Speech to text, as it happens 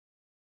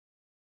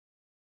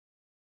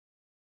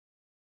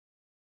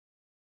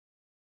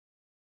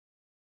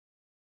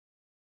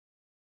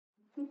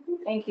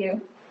Thank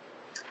you.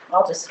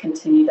 I'll just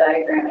continue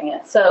diagramming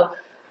it. So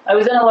I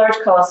was in a large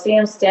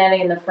Coliseum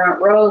standing in the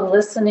front row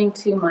listening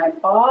to my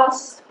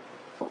boss.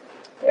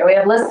 There we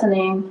have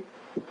listening.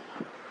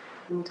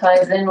 And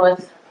ties in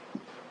with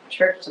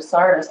church to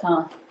Sardis,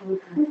 huh?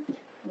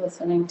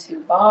 Listening to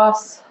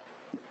boss.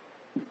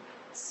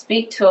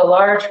 Speak to a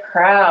large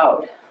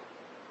crowd.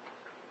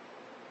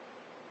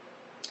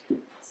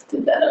 Let's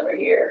do that over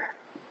here.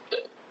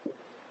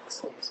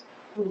 It's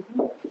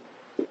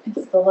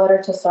the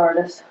letter to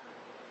Sardis.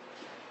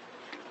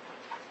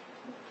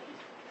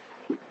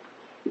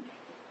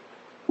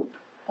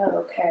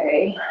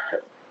 Okay.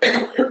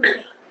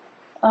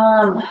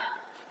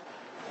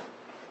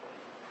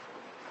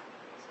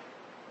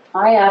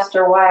 I asked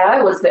her why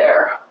I was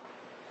there.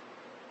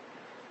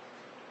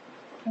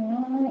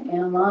 Why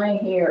am I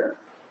here?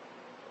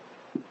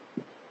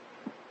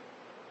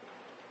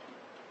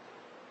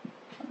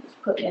 I'll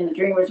just put in the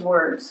dreamer's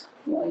words.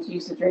 You always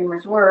use the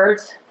dreamer's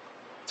words,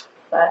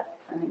 but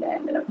I think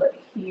I'm going to put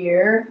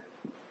here.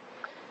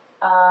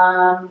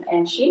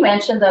 And she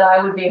mentioned that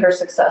I would be her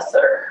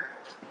successor.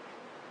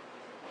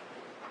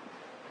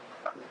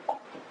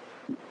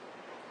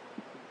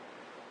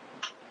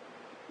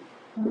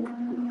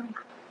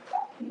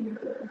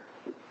 Here.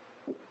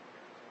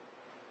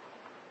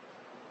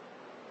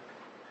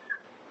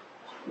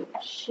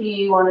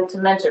 She wanted to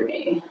mentor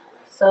me,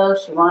 so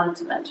she wanted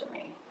to mentor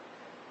me.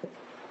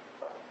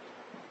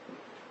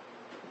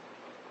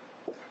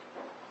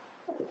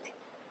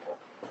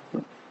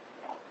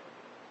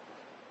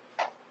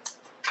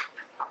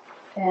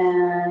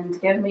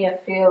 And give me a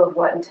feel of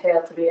what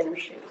entailed to be in her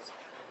shoes.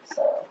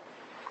 So,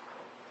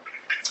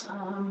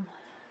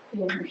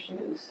 be in her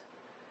shoes.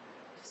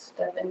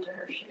 Step into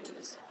her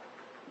shoes.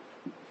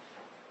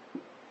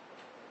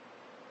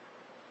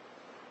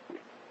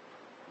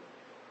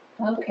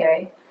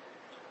 Okay,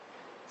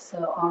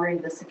 so I'll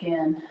read this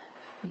again.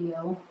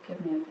 Feel,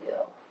 give me a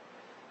feel.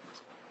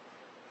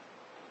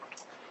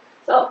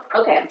 So,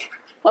 okay,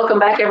 welcome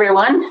back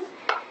everyone.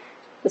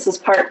 This is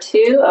part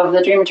 2 of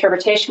the Dream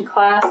Interpretation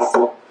class,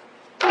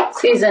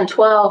 Season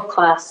 12,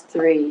 Class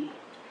 3.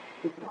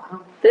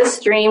 This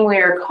dream we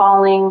are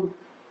calling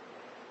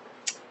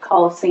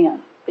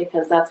Coliseum,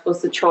 because that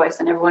was the choice,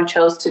 and everyone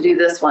chose to do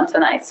this one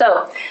tonight.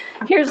 So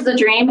here's the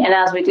dream, and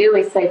as we do,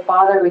 we say,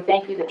 Father, we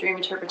thank you that dream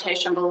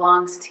interpretation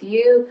belongs to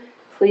you.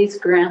 Please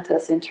grant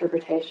us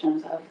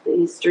interpretations of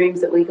these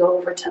dreams that we go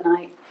over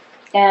tonight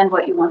and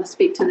what you want to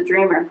speak to the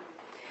dreamer.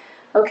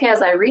 Okay,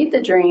 as I read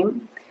the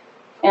dream,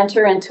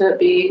 enter into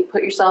it,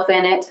 put yourself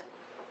in it.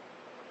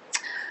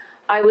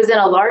 I was in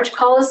a large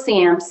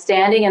Coliseum,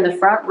 standing in the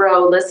front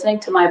row, listening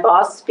to my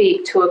boss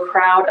speak to a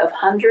crowd of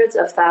hundreds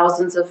of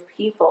thousands of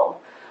people.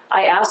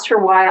 I asked her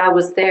why I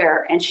was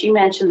there, and she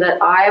mentioned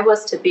that I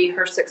was to be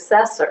her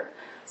successor.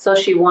 So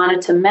she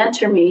wanted to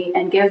mentor me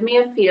and give me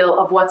a feel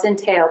of what's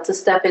entailed to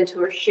step into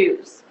her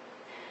shoes.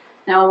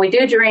 Now, when we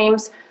do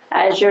dreams,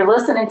 as you're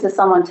listening to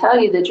someone tell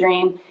you the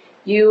dream,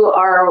 you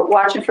are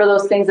watching for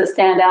those things that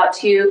stand out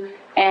to you,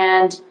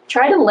 and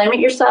try to limit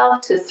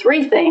yourself to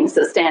 3 things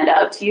that stand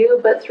out to you,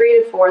 but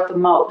 3 to 4 at the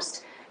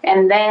most.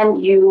 And then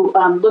you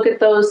look at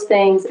those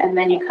things, and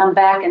then you come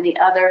back and the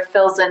other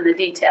fills in the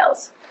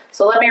details.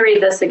 So let me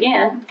read this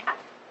again.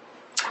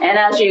 And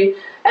as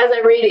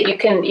I read it, you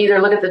can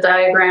either look at the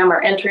diagram or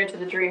enter into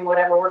the dream,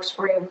 whatever works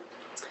for you.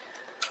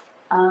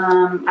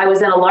 I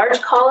was in a large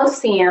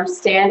Coliseum,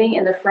 standing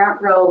in the front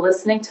row,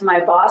 listening to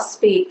my boss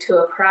speak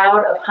to a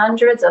crowd of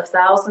hundreds of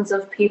thousands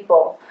of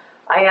people.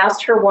 I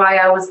asked her why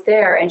I was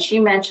there, and she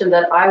mentioned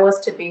that I was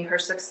to be her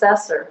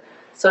successor.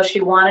 So she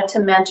wanted to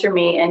mentor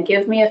me and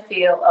give me a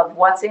feel of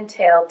what's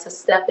entailed to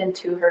step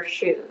into her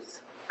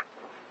shoes.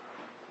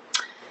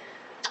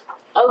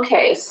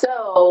 Okay,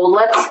 so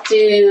let's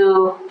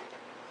do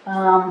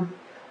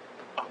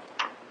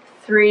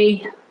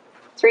 3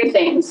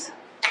 things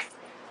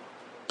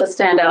that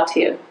stand out to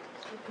you.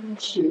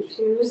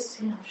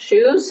 Shoes.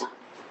 Shoes.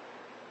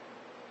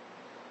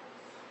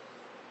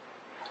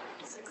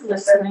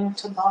 Listening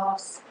to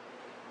boss.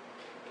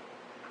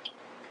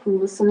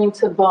 Listening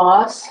to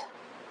boss.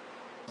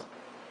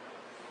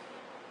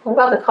 What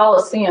about the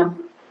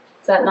Coliseum?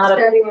 Is that not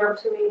standing out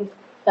to me?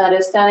 That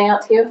is standing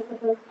out to you?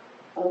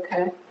 Mm-hmm.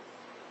 Okay.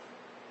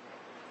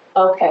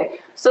 Okay.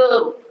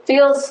 So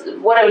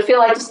what it would feel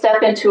like to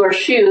step into her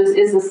shoes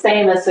is the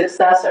same as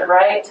successor,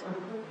 right?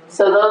 Mm-hmm.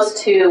 So those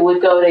 2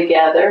 would go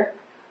together.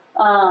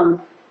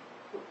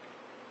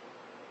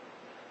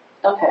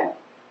 Okay.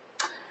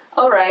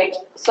 All right.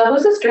 So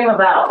who's this dream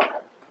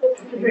about?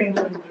 The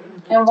dreamer.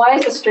 And why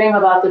is this dream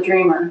about the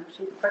dreamer?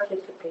 She's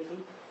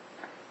participating.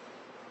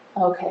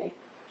 Okay.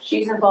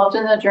 She's involved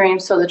in the dream,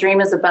 so the dream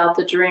is about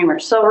the dreamer.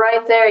 So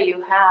right there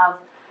you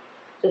have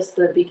just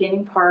the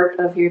beginning part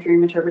of your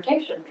dream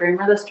interpretation.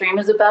 Dreamer, this dream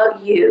is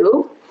about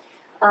you.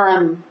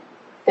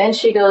 Then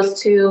she goes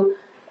to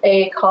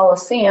a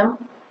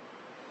Coliseum.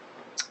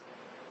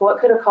 What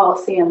could a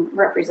Coliseum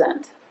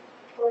represent?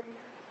 Warrior.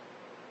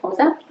 What was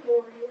that?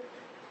 Warrior.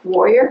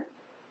 Warrior?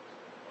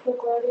 The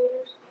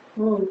gladiators.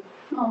 Oh.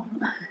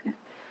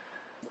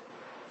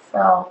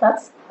 So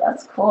that's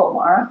cool,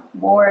 Mara.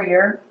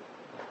 Warrior.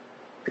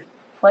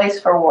 Place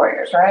for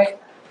warriors, right?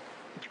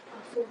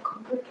 So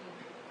complicated.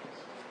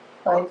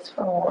 Place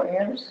for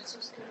warriors. This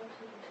was good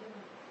too.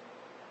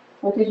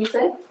 What did you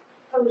say?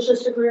 I was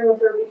just agreeing with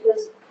her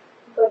because,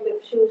 like,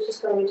 if she was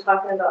just gonna be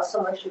talking about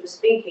somewhere she was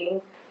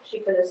speaking, she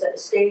could have said a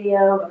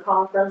stadium, a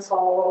conference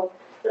hall.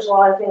 There's a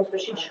lot of things, but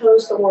she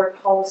chose the word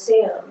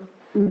Coliseum,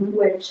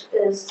 which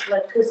is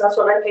like, because that's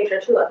what I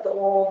picture too, like the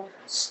old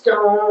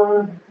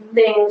stone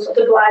things,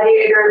 the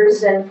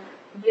gladiators, and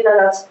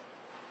that's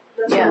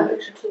Yeah. what I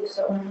picture too.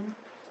 So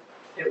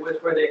It was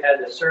where they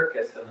had the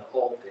circus in the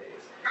old days.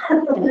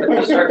 But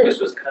the circus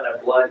was kind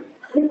of bloody.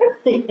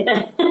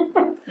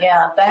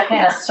 Yeah, that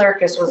kind of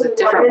circus was a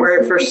different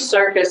word for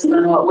circus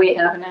than what we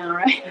have now,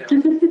 right?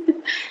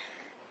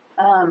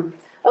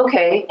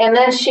 Okay, and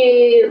then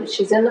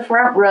she's in the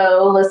front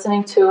row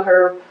listening to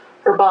her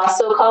boss.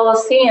 So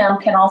Coliseum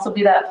can also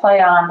be that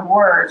play on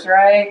words,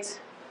 right?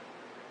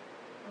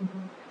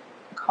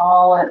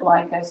 Call it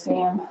like I see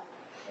him.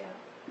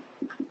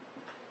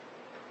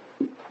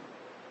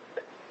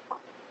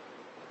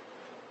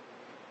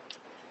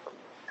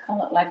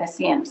 Call it like I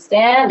see him.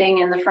 Standing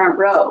in the front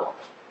row.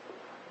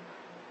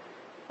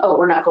 Oh,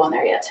 we're not going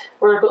there yet.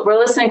 We're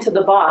listening to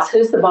the boss.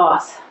 Who's the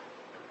boss?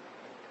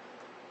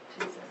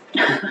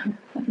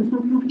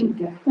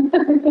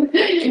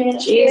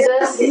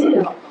 Jesus.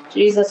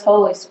 Jesus,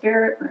 Holy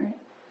Spirit, right?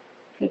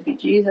 Could be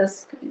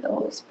Jesus, could be the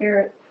Holy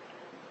Spirit.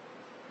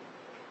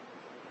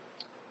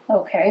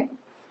 Okay.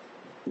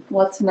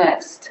 What's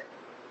next?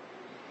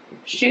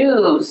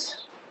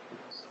 Shoes.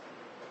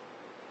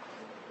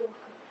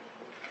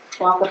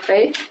 Walk of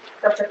faith.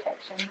 for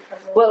protection.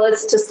 Well,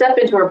 it's to step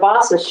into her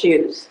boss's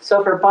shoes. So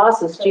if her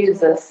boss is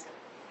Jesus,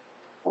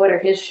 what are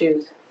his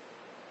shoes?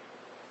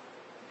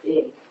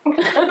 Big.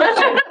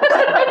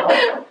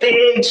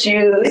 Big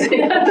shoes.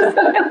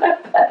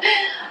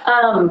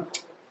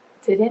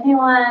 Did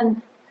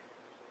anyone,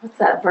 what's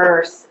that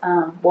verse?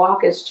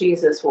 Walk as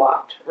Jesus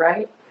walked,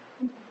 right?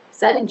 Is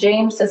that in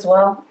James as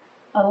well?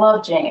 I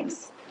love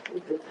James.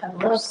 I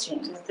love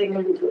James.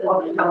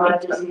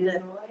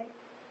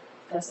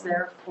 That's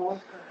there for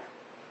her.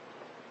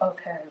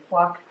 Okay,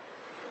 walk.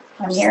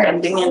 I'm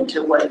hearing. Stepping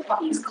into what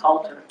he's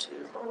called her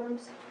to.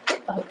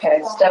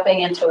 Okay,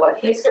 stepping into what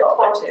he's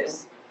called her to.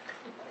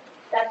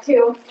 That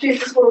too.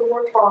 Jesus would have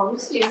worn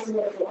tongs. Jesus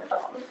would have worn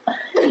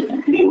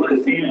tongs. He would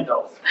have seen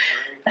adults.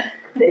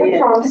 They're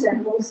thong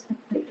sandals.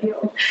 Big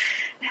deal.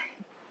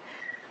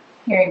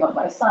 Hearing what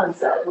my son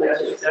said, which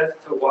is.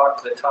 That's to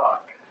walk the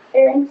talk.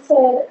 Aaron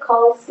said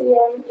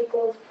Coliseum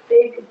equals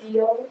big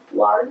deal,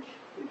 large.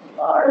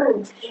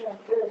 Large, Yeah,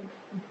 good.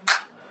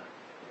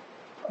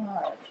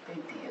 large,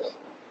 big deal.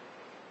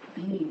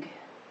 Big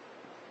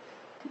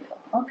deal.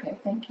 Okay,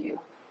 thank you.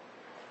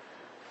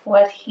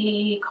 What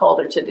he called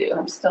her to do.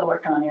 I'm still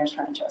working on yours,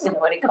 Francesca.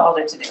 What he called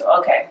her to do.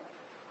 Okay.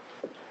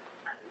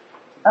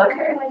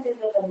 Okay. Reminded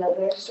me of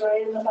another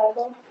story in the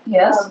Bible.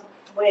 Yes.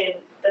 When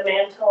the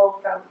mantle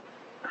from,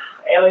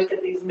 I always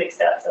get these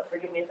mixed up, so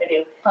forgive me if I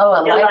do. Oh,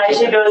 Elijah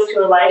Elijah. goes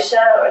to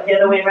Elisha, or the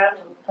other way around.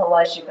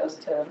 Elisha goes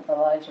to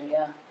Elijah,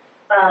 yeah.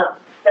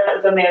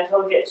 The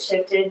mantle gets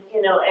shifted,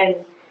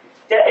 and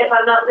if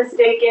I'm not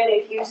mistaken,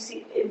 if you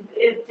see,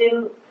 it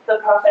didn't the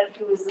prophet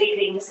who was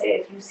leading say,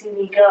 if you see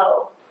me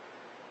go,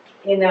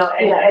 Yes.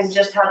 and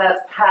just how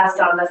that's passed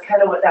on, that's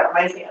kind of what that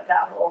reminds me of,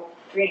 that whole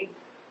dream.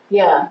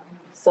 Yeah.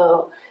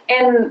 So,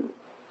 and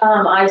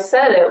I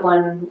said it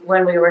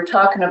when we were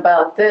talking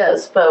about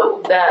this,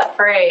 but that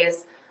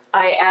phrase,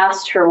 I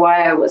asked her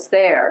why I was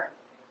there.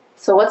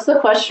 So what's the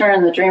questioner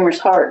in the dreamer's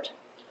heart?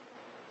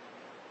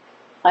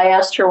 I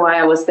asked her why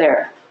I was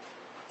there.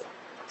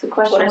 It's a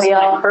question What is we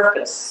all, my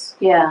purpose?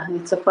 yeah,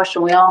 it's a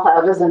question we all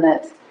have, isn't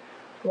it?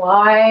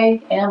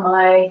 Why am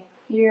I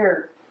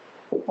here?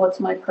 What's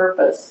my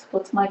purpose?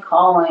 What's my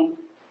calling?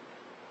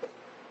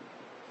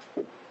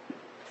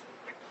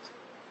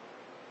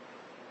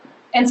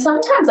 And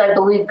sometimes I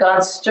believe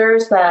God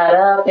stirs that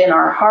up in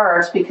our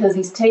hearts because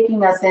he's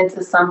taking us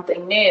into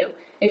something new.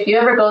 If you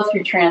ever go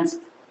through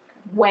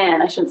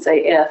I shouldn't say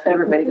if,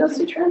 everybody goes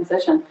through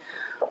transition.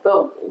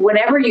 But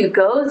whenever you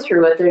go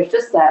through it, there's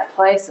just that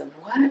place of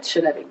what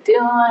should I be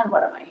doing?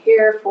 What am I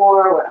here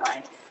for? What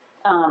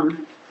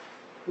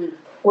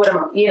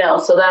am I,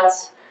 so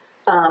that's,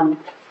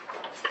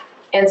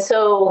 and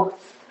so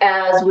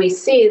as we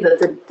see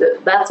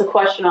that that's a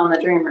question on the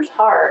dreamer's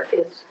heart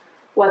is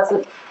what's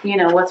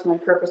my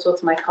purpose?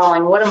 What's my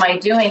calling? What am I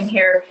doing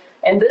here?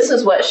 And this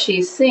is what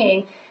she's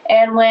seeing.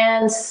 And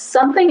when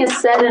something is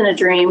said in a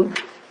dream,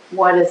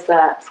 what is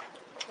that?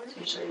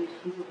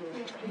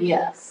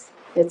 Yes.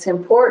 It's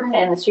important,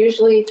 and it's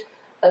usually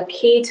a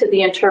key to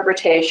the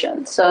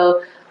interpretation.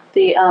 So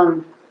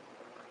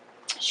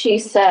she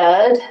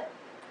said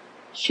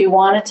she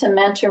wanted to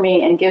mentor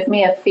me and give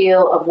me a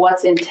feel of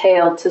what's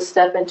entailed to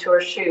step into her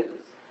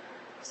shoes.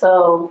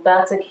 So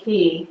that's a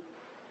key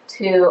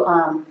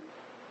to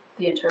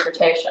the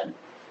interpretation.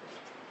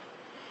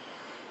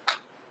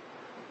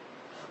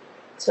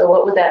 So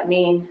what would that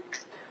mean?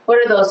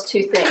 What are those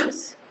two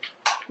things?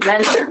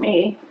 mentor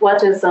me.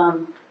 What is,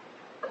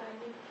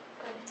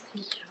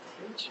 Teach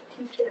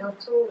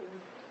counsel.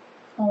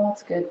 oh,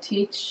 that's good.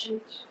 Teach,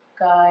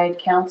 guide,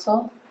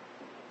 counsel,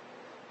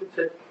 It's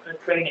a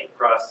training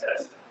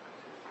process.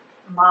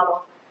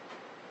 Model.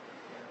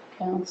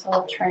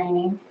 counsel,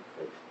 training,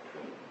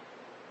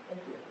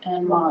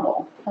 and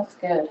model. That's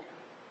good.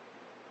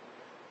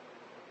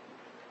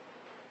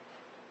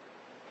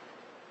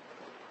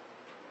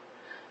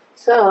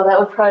 So that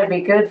would probably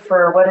be good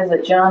for, what is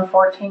it, John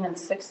 14 and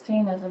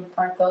 16?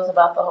 Aren't those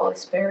about the Holy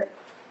Spirit?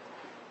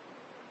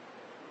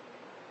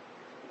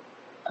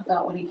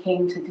 About what he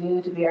came to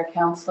do, to be our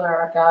counselor,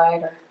 our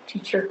guide, our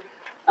teacher.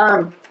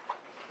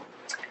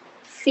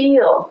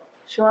 Feel.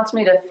 She wants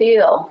me to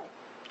feel.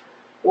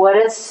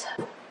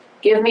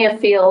 Give me a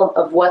feel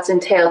of what's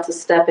entailed to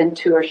step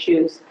into her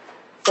shoes.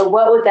 So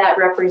what would that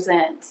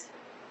represent?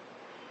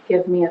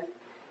 Give me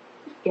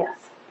yes.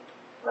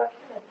 Well,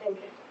 I kind of think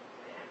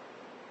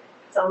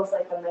it's almost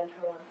like a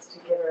mentor wants to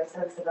give her a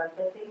sense of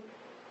empathy.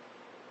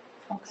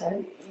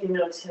 Okay. You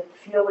know, to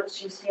feel what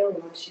she's feeling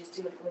when she's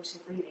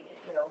leading it,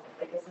 you know,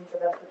 like a sense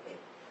of empathy.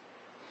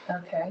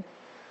 Okay.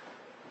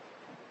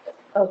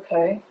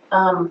 Okay.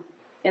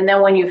 And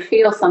then when you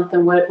feel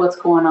something, what's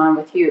going on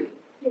with you?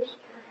 You're stirring.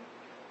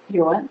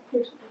 You're what?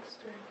 You're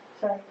stirring.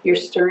 Sorry. You're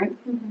stirring?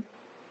 Mhm.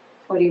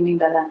 What do you mean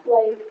by that?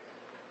 Like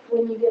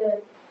when you get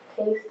a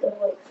taste of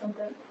like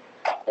something,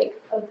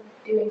 like of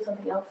doing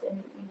something else,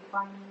 and you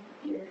find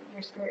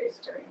your spirit is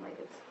stirring, like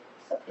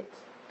it's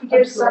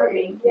You're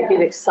absorbing. You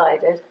get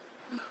excited.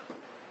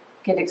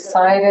 Get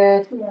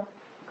excited, Yeah.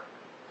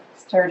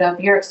 stirred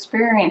up. You're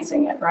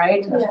experiencing it,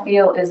 right? Yeah. A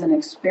feel is an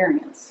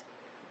experience.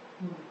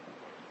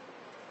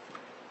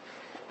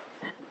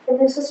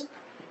 And is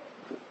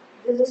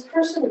this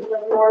person like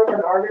more of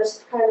an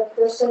artist kind of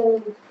person,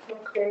 more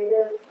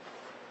creative?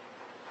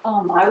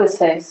 I would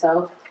say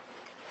so.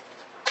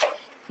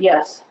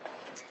 Yes.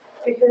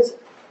 Because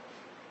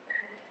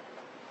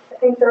I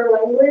think their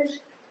language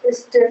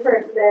is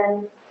different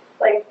than,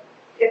 like,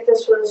 if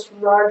this was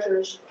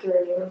Roger's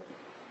dream,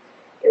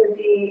 it would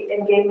be,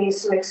 and gave me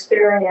some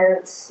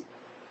experience,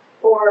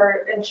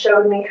 and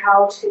showed me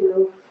how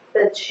to,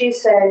 that she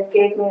said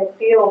gave me a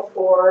feel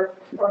for,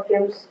 or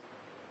gives,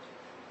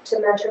 to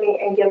mentor me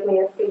and give me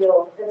a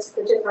feel. It's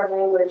the different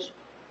language.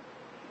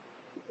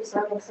 Does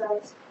that make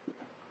sense?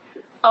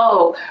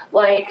 Oh,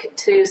 like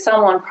to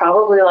someone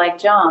probably like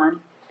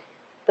John,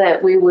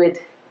 that we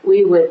would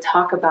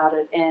talk about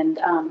it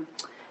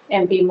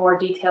and be more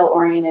detail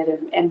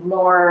oriented and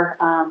more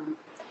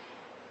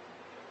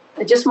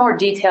just more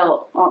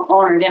detail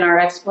oriented in our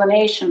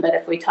explanation. But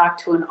if we talk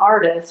to an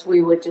artist,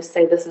 we would just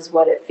say this is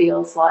what it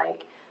feels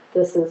like.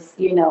 This is,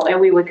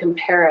 and we would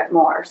compare it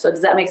more. So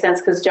does that make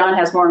sense? Because John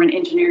has more of an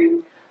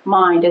engineering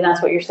mind, and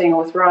that's what you're saying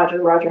with Roger.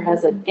 Roger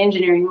has an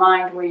engineering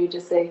mind where you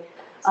just say,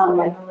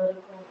 Analytical.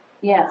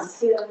 yeah.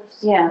 Yes.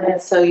 Yeah,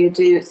 and so you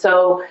do.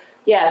 So,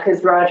 yeah,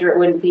 because Roger, it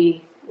wouldn't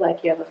be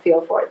like you have a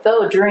feel for it.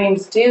 Though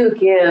dreams do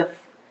give,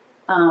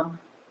 Yeah,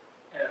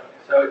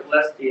 so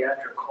less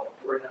theatrical.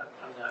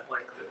 I'm not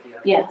like the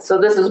theatrical. yeah, so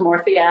this is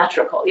more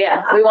theatrical.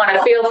 Yeah, we want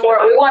to feel for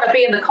it. We want to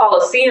be in the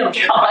Coliseum,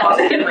 John.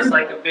 It was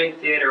like a big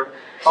theater.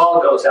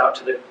 Paul goes out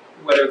to the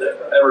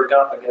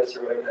aerogopagus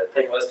or whatever that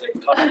thing was to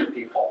talk to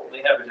people.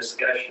 They have a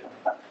discussion.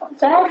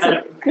 That's Kind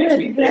of makes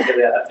me good. think of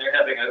that. They're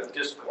having a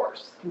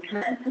discourse.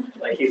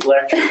 Like he's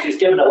lecturing. He's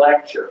giving a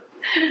lecture.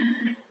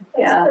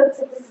 Yeah. That's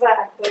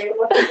exactly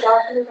what you're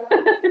talking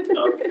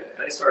about. Okay,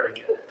 I sort of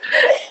get it.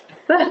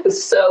 That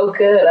is so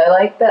good. I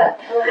like that.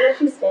 I love that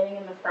she's standing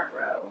in the front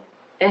row.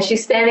 And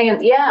she's standing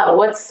in, yeah,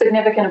 what's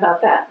significant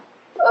about that?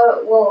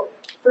 Well,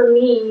 for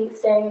me,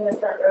 standing in the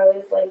front row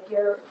is like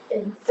you're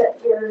the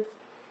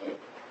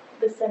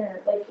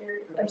center, like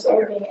you're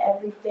absorbing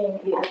everything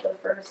at the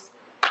first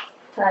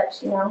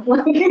touch, Like,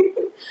 I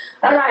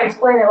don't know how to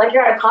explain it, like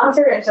you're at a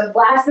concert and it's just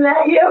blasting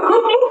at you.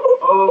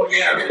 Oh,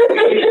 yeah,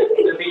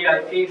 the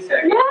VIP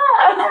section.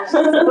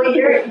 Yeah. Well,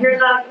 you're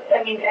not,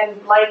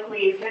 and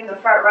likely if you're in the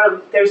front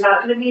row, there's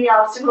not gonna be any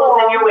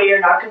obstacles in your way, you're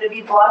not gonna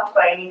be blocked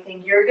by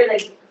anything, you're gonna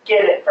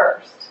get it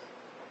first.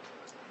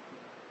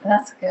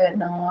 That's good.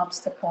 No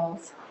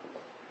obstacles.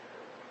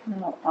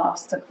 No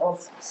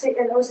obstacles. See,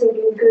 and I was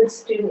thinking good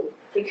student,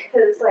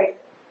 because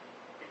like,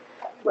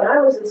 when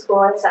I was in school,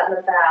 I sat in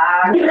the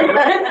back.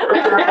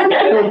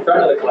 In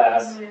front of the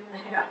class.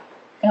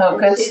 Oh,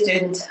 good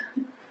student.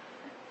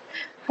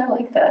 I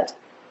like that.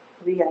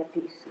 VIP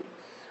seats.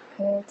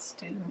 Good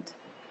student.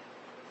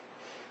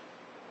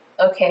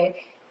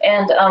 Okay,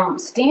 and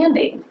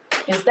standing.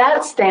 Is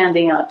that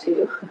standing out to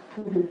you?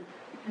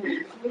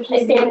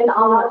 I stand in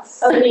awe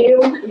of you.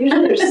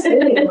 Usually they're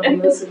sitting when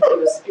you listen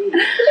to a speech.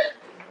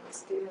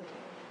 Standing.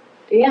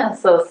 Yeah,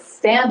 so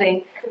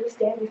standing, Could we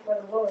stand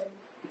before the Lord?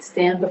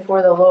 stand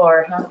before the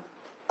Lord, huh?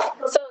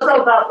 It's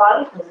also about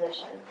body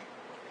position.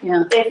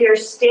 Yeah. If you're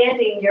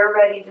standing, you're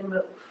ready to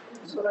move.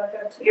 That's what I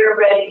got to. You're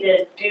ready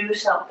to do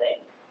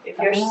something. If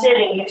you're Oh.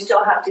 sitting, you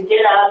still have to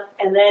get up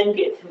and then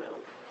get to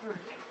move.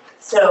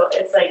 So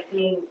it's like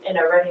being in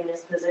a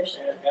readiness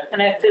position.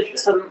 And if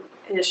it's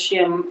is she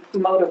a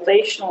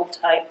motivational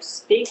type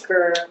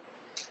speaker?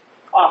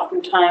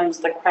 Oftentimes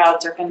the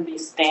crowds are going to be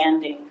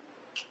standing.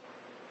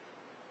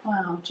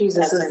 Wow,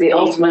 Jesus That's is a the big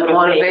ultimate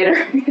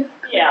motivator.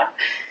 Yeah.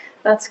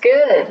 That's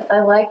good.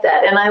 I like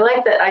that. And I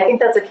like that. I think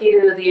that's a key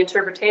to the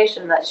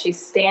interpretation, that she's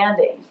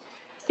standing.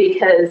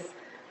 Because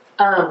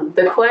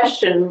the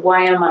question,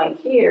 why am I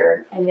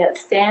here? And yet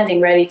standing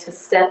ready to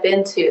step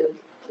into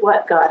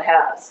what God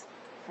has,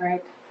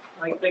 right?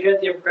 I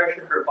get the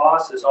impression her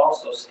boss is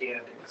also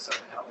standing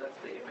somehow. That's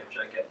the image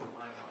I get in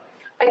my mind.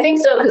 I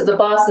think so, because the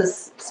boss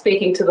is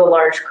speaking to the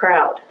large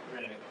crowd.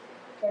 Right.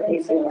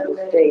 Aaron said you're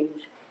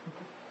ready.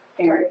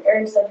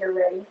 Aaron said you're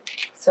ready.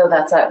 So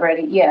that's that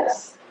ready.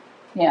 Yes.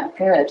 Yeah,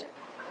 good.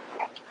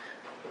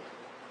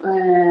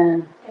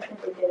 And I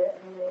think they did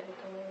it and they had to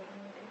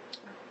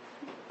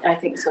I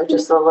think so,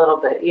 just a little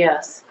bit,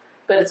 yes.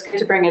 But it's good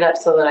to bring it up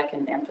so that I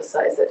can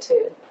emphasize it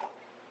too.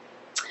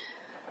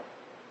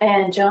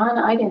 And John,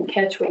 I didn't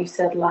catch what you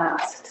said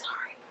last.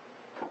 Sorry.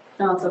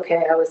 No, it's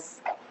okay.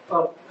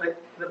 Well, I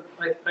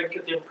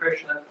get the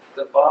impression that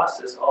the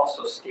boss is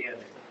also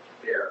standing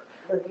there.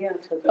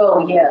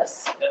 Oh,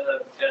 yes.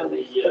 And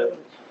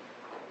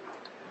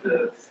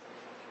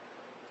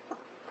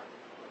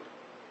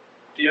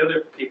the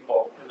other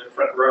people in the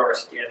front row are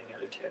standing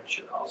at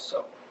attention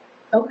also.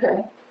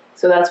 Okay.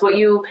 So that's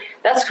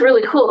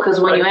really cool, because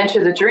when you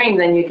enter the dream,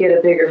 then you get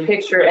a bigger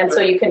picture. And so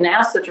you can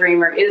ask the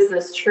dreamer, is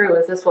this true?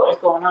 Is this what was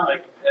going on?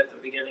 Like at the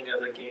beginning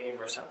of the game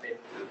or something,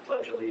 the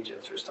Pledge of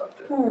Allegiance or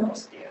something, they're all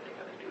standing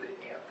and they do the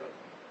anthem.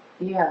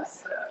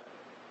 Yes. That.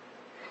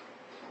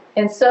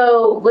 And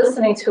so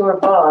listening to her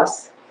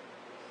boss,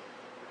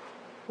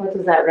 what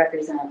does that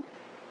represent?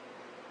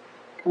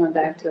 Coming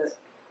back to it.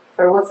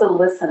 Or what's the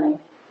listening?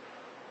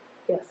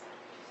 Yes.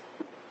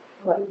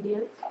 What?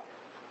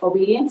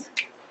 Obedience?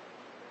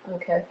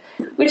 Okay.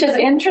 Which is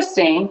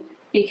interesting,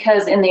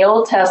 because in the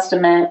Old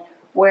Testament,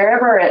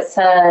 wherever it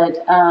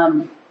said,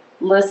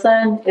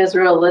 listen,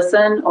 Israel,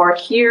 listen, or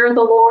hear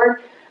the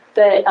Lord,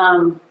 that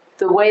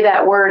the way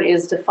that word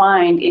is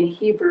defined in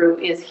Hebrew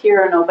is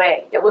hear and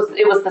obey. It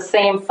was the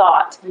same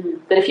thought,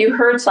 that if you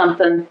heard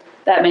something,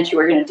 that meant you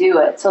were going to do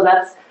it. So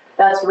that's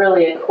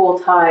really a cool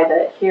tie,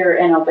 that hear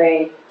and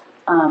obey,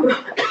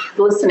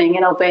 listening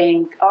and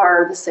obeying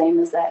are the same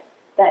as that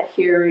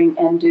hearing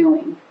and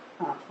doing.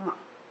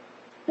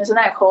 Isn't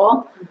that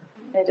cool?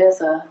 It is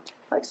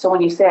so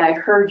when you say I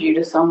heard you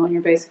to someone,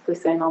 you're basically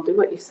saying I'll do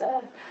what you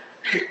said.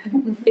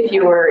 If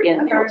you were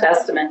in the Old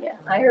Testament, yeah,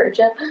 I heard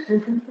you.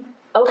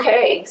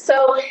 Okay,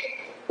 so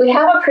we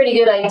have a pretty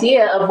good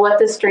idea of what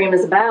this dream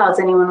is about. Does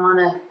anyone want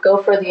to go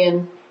for the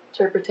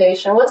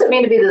interpretation? What's it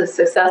mean to be the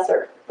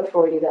successor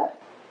before we do that?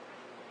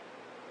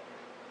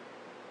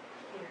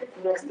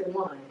 Next in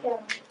line.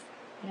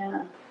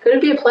 Yeah. Could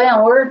it be a play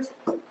on words?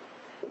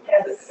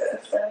 Yes.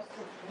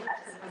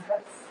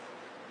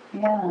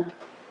 Yeah.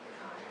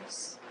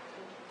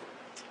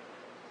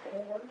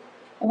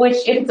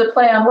 Which, if it's a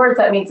play on words,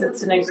 that means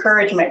it's an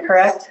encouragement,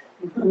 correct?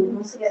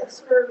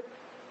 Yes, or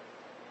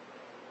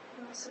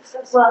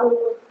successful.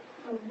 Well,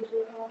 I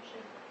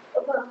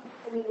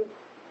mean,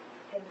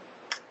 I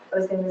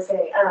was going to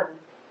say,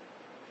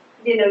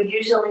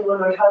 usually when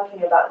we're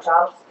talking about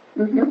jobs,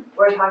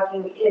 we're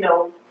talking,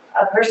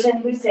 a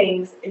person who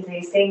sings is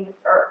a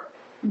singer.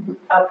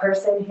 A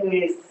person who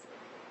is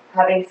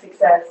having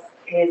success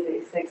is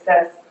a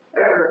success.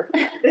 I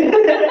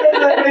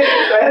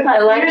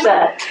like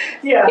that.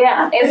 Yeah.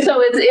 Yeah, and so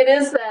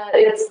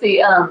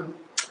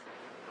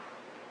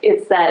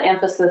it's that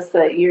emphasis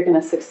that you're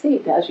going to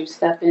succeed as you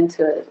step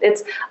into it.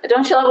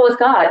 Don't you love it with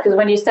God? Because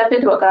when you step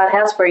into what God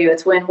has for you,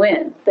 it's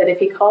win-win. That if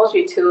He calls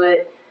you to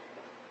it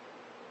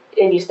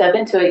and you step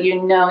into it, you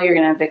know you're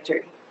going to have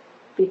victory,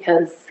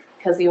 because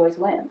He always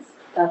wins.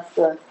 That's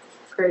the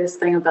greatest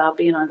thing about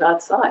being on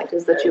God's side,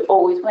 is that you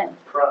always win.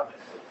 Promise.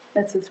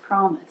 That's His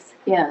promise.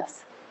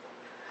 Yes.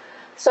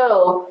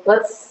 So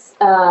let's.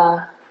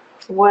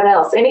 What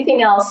else?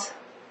 Anything else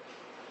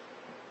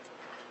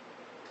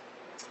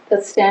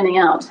that's standing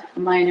out?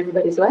 Am I in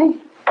everybody's way?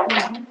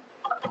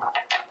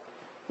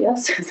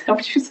 Yes, is that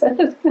what you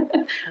said?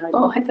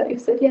 Oh, I thought you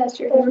said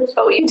yes.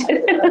 Oh, you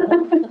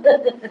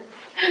did.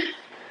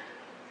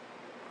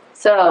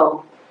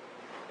 So.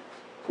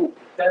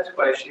 That's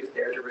why she's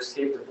there, to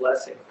receive the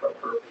blessing from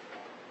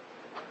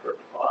her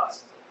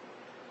boss.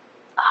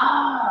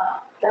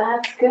 Ah,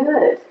 that's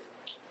good.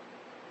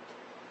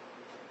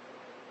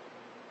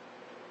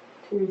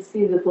 To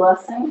receive the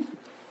blessing.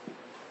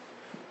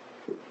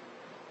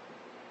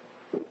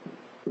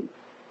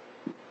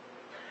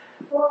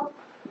 Well,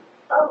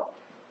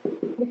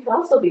 It could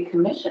also be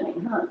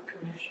commissioning, huh?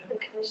 the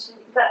commission.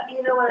 But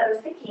you know what I was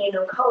thinking?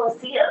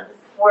 Coliseums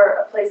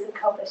were a place of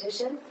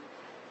competition.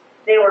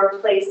 They were a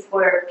place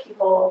where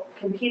people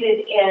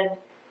competed, and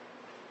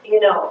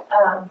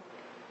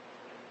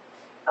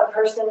a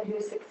person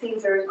who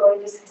succeeds or is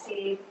going to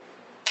succeed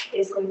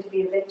is going to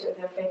be a victor.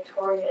 They're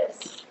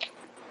victorious.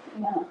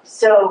 Yeah.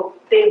 So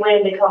they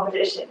win the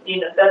competition.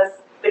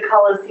 That's the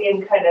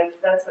Coliseum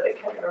that's what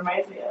it kind of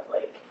reminds me of.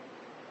 Like,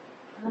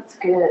 That's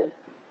good.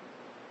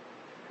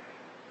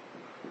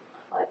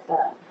 like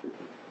that.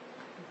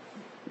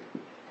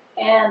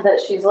 And that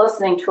she's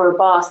listening to her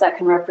boss, that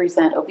can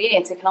represent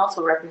obedience. It can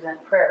also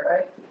represent prayer,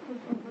 right?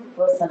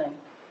 Listening.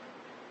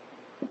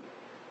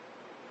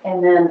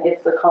 And then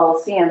if the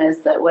Coliseum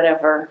is that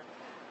whatever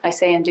I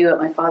say and do what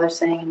my Father's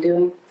saying and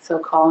doing, so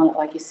calling it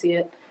like you see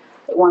it,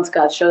 that once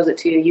God shows it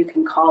to you, you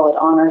can call it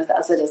on earth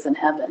as it is in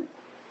heaven.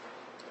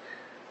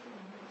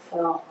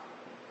 So,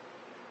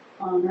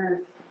 on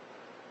earth.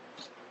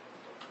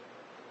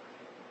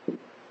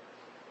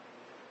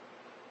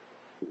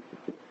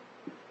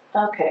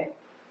 Okay.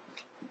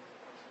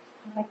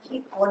 I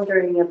keep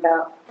wondering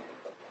about,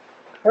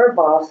 her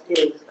boss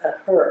is a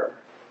her.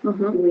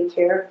 Mm-hmm. Do we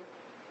care?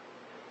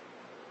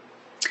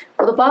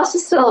 Well, the boss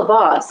is still a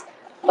boss,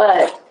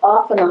 but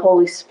often the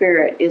Holy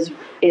Spirit is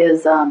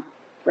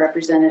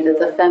represented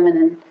as a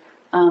feminine,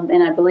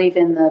 and I believe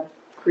in the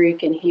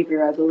Greek and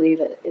Hebrew, I believe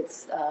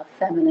it's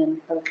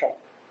feminine. Okay.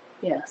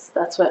 Yes,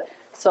 that's what.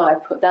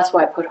 So that's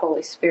why I put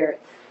Holy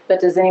Spirit.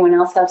 But does anyone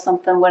else have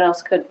something? What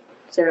else could?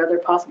 Is there other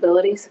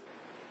possibilities?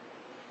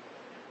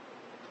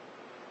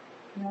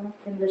 No,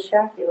 in the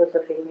shack it was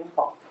a female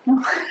boss.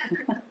 No.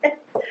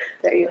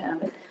 There you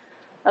have it.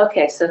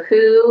 Okay, so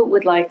who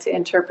would like to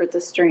interpret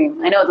this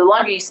dream? I know the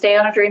longer you stay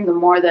on a dream, the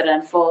more that it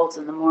unfolds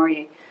and the more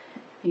you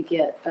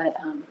get. But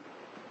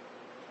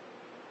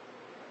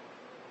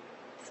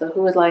so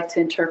who would like to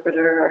interpret it,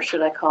 or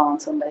should I call on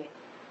somebody?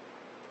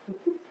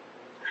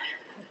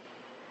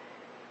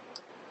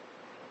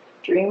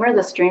 Dreamer,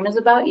 this dream is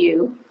about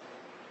you.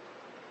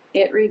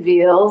 It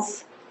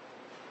reveals.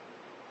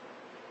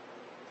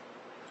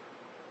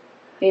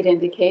 It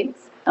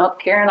indicates. Oh,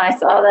 Karen, I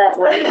saw that.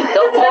 Wait,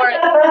 go for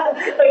it.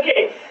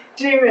 Okay,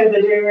 dreamer,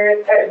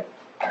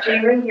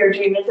 your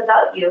dream is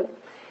about you.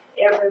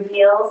 It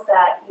reveals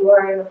that you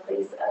are in a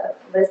place of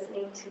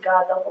listening to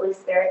God, the Holy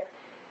Spirit,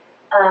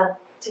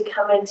 to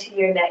come into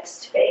your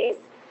next phase.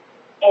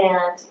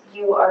 And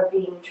you are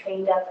being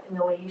trained up in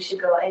the way you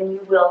should go, and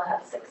you will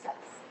have success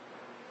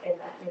in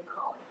that new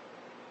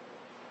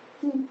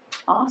calling.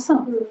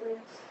 Awesome.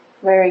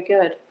 Very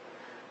good.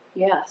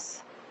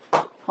 Yes.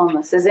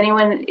 Wholeness. Is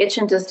anyone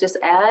itching to just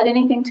add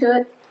anything to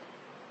it?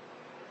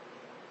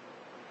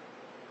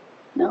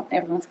 No,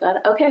 everyone's got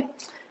it. Okay.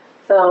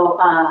 So,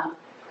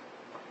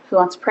 who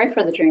wants to pray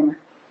for the dreamer?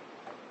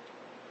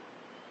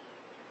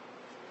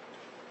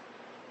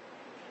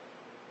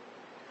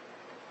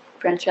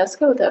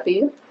 Francesca, would that be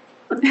you?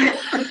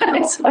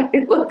 I saw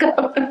you look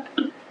up.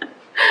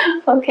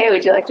 Okay,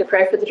 would you like to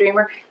pray for the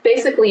dreamer?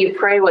 Basically, you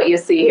pray what you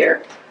see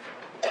here.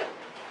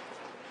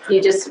 We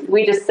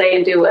just say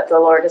and do what the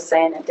Lord is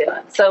saying and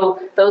doing.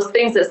 So those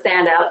things that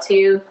stand out to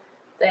you,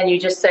 then you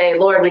just say,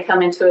 Lord, we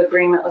come into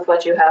agreement with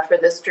what you have for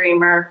this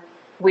dreamer.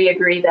 We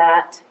agree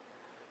that.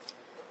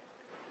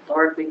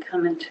 Lord, we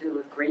come into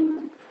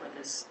agreement for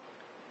this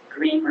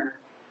dreamer,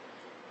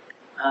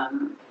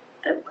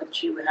 that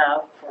what you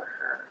have for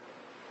her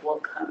will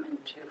come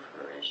into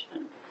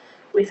fruition.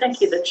 We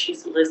thank you that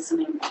she's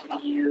listening to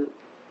you.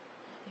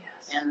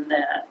 Yes. And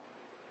that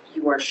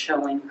you are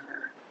showing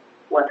her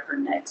what her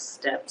next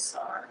steps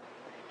are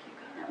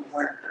and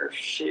where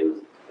she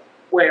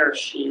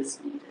is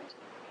needed.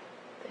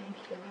 Thank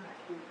you,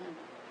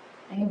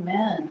 Lord.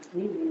 Amen.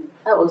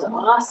 That was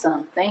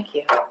awesome. Thank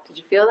you. Did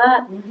you feel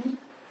that? Mm-hmm.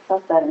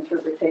 Felt that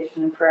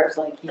interpretation and prayer. It's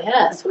like,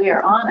 yes, we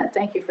are on it.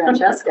 Thank you,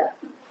 Francesca.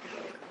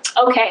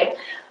 Okay,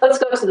 let's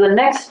go to the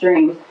next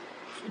dream.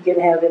 You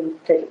gonna have him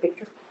take a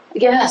picture?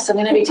 Yes, I'm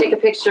going to take a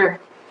picture.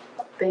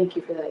 Thank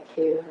you for that,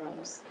 Kate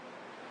Rose.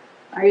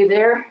 Are you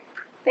there?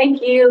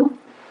 Thank you.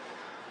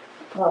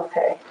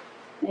 Okay.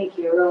 Thank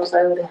you, Rose.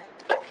 I would have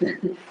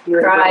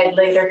cried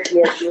later.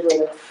 Yes, you would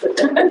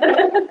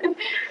have.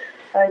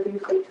 I do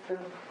think so.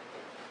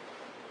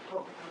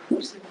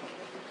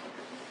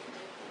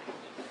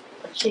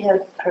 She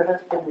has, her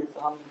husband is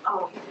on,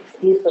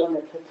 he's the one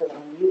that puts it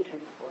on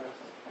YouTube for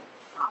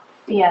us.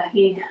 Yeah,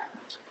 he's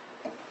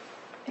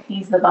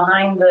the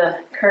behind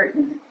the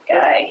curtain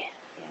guy.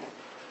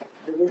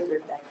 The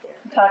wizard back there.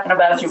 I'm talking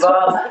about you,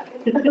 Bob.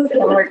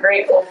 And we're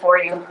grateful for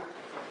you.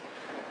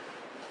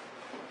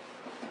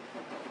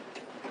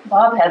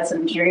 Bob had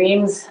some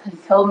dreams he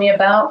told me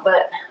about,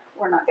 but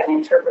we're not going to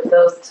interpret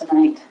those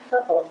tonight.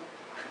 Uh-oh.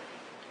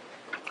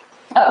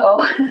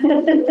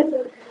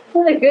 Uh-oh.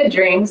 Well, they're good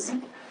dreams.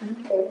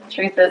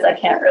 Truth is, I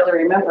can't really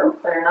remember them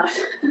clear enough.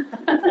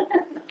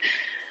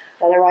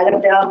 Gotta write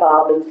them down,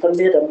 Bob, and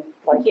submit them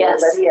like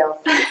Yes. everybody else.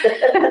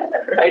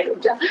 Write them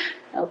down.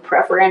 No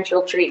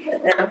preferential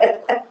treatment.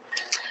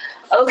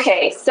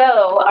 Okay,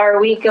 so are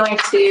we going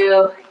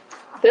to,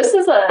 this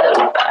is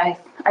I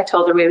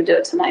told her we would do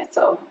it tonight,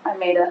 so I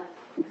made an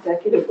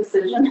executive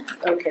decision.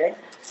 Okay.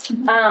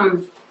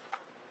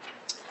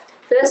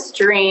 This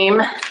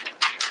dream,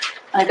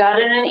 I got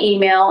it in an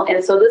email,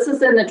 and so this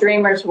is in the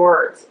dreamer's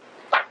words.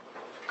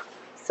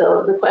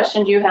 So the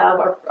questions you have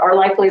are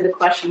likely the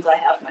questions I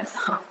have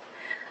myself.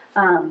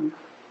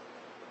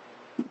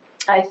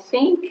 I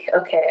think,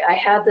 okay, I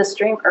had this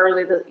dream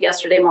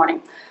yesterday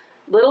morning.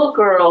 Little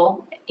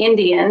girl,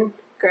 Indian,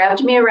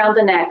 grabbed me around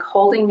the neck,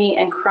 holding me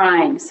and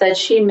crying, said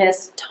she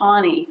missed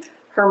Tawny,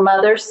 Her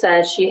mother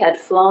said she had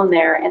flown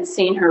there and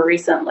seen her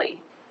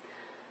recently.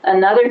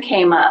 Another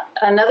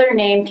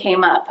name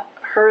came up,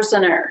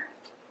 Herzener.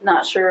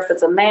 Not sure if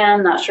it's a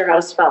man, not sure how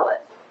to spell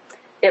it.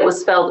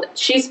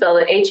 She spelled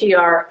it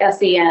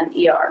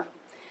Hersener.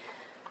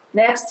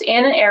 Next,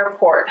 in an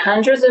airport,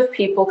 hundreds of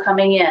people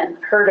coming in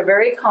heard a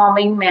very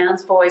calming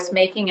man's voice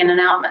making an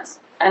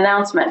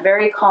announcement.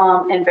 Very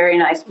calm and very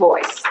nice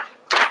voice.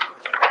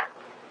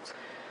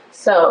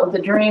 So the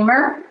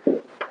dreamer,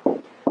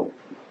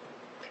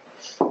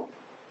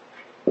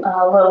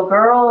 a little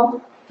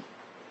girl,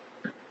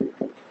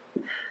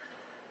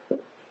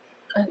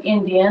 an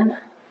Indian,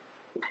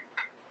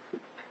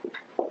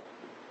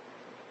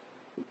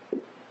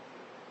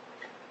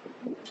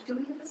 Do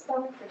we have a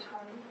spelling for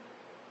Tawny?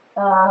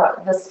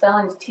 the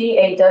spelling's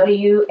Tawnie.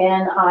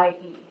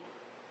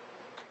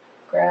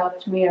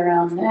 Grabbed me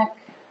around neck.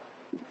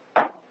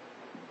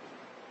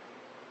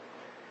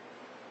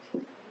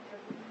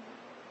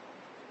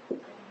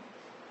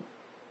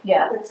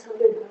 Yeah, That's how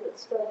they have it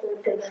spelled,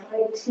 they're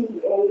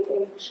Itahnee.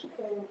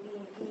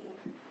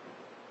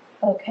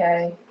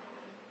 okay.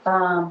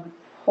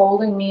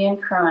 Holding me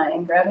and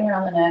crying, grabbing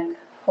around the neck,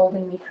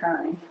 holding me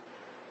crying.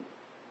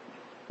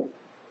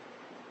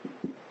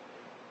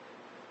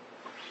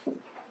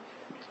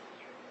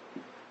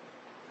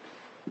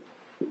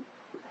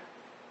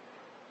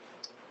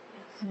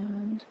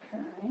 And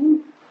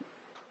crying.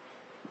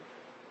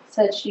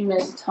 Said she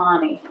missed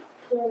Tawny.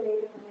 They're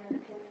Native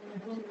American.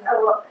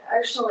 Oh, well,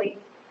 actually,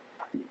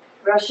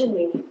 Russian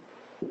name.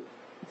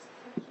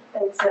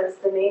 It says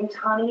the name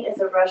Tawny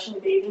is a Russian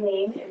baby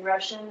name. In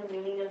Russian, the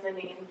meaning of the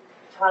name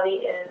Tawny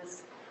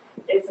is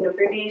it's an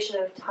abbreviation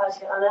of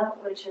Tatiana,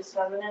 which is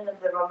feminine of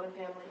the Roman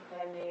family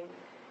clan name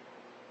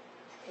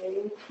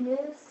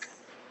Tatius.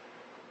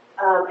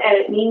 And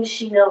it means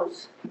she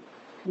knows.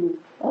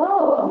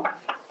 Oh,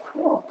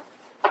 cool.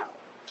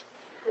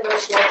 It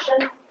was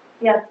Russian.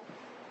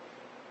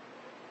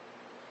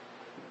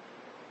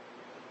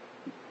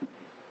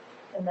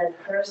 And then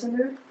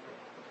Herzener,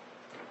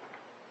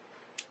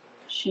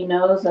 She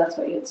knows, that's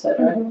what you had said,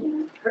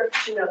 right?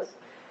 she knows.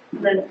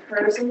 And then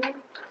Herzener,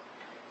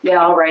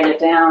 Yeah, I'll write it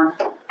down.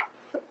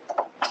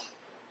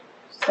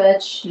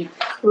 Said she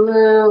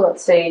flew,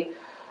 let's see.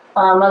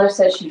 Mother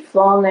said she'd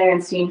flown there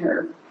and seen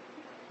her.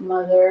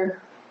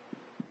 Mother,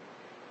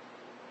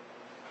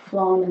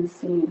 flown and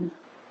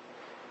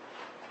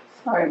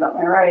sorry about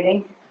my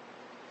writing.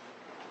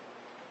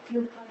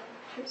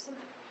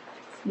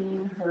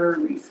 Seen her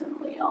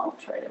recently. I'll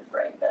try to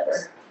write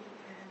better.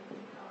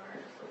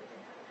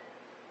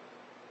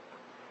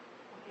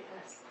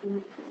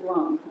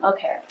 Flown,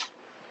 okay.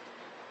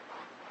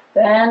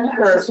 Then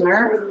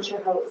Herzener. I wasn't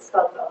sure how it's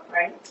spelled though,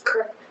 right?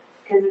 Correct.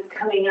 Because it's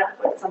coming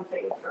up with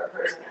something for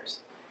Herzeners.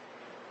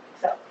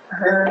 So.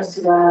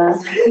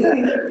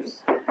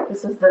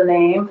 This is the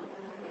name.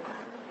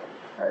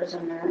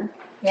 Herzener.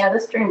 Yeah,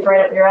 this dream's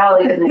right up your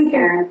alley, isn't it,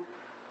 Karen?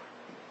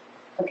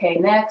 Okay,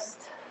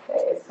 next.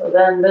 Okay, so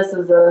then this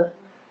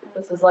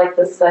is like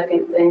the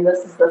second thing. This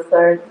is the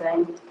third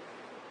thing.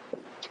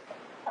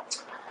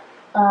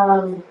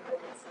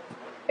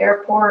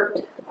 Airport.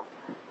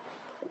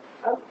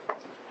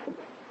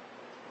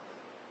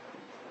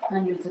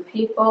 Hundreds of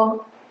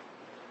people.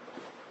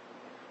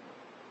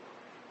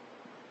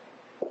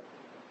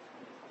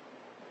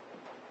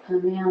 A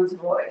man's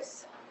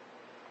voice.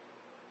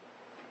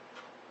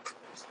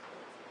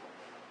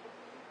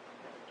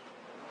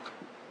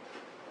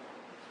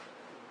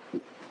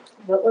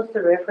 What was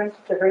the reference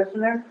to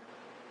Herzener?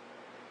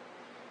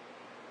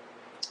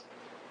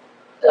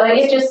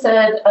 It just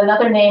said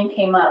another name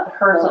came up,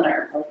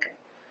 Herzener. Okay.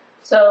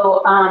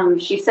 So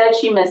she said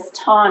she missed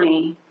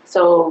Tawny,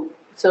 so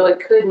it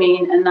could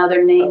mean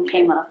another name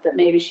came up that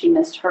maybe she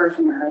missed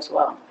Herzener as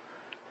well.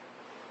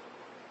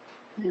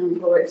 And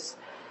voice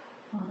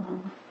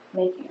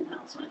making an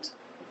announcement.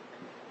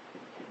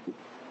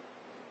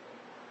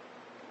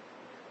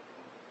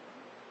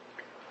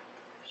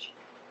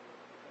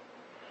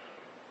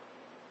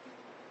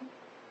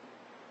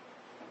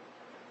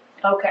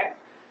 Okay.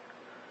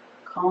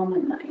 Calm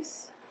and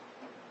nice.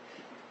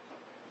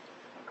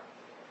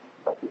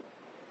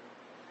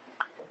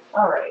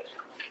 All right.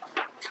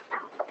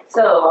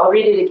 So I'll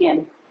read it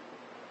again.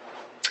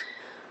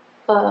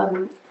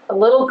 A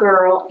little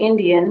girl,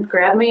 Indian,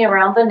 grabbed me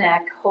around the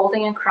neck,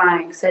 holding and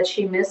crying, said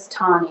she missed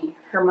Tawny.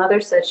 Her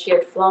mother said she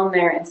had flown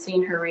there and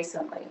seen her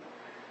recently.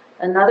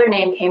 Another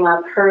name came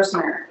up,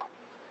 Herzener.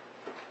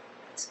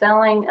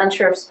 Spelling,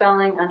 unsure if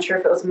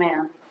it was a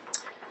man.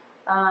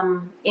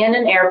 In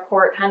an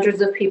airport,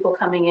 hundreds of people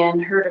coming in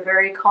heard a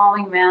very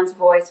calming man's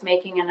voice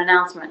making an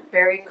announcement.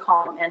 Very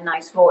calm and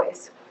nice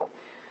voice.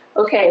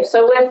 Okay,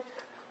 so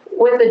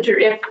when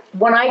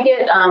I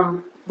get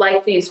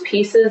like these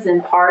pieces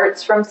and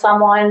parts from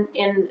someone,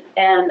 and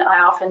I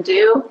often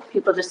do,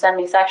 people just send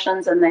me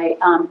sections, and they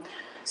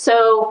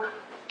so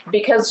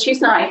because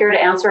she's not here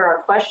to answer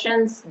our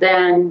questions,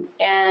 and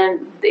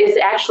it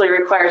actually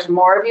requires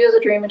more of you as a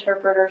dream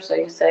interpreter. So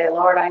you say,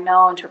 Lord, I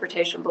know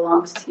interpretation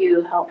belongs to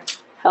you.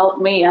 Help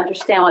me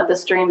understand what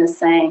this dream is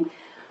saying.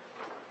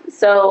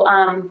 So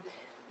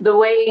the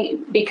way,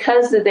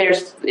 because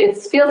it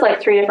feels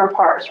like three different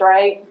parts,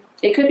 right?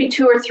 It could be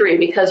two or three,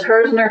 because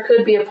Hersner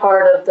could be a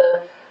part of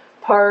the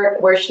part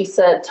where she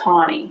said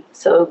Tawny.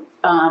 So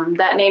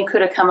that name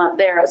could have come up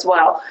there as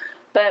well.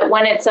 But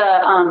when it's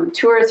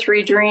two or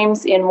three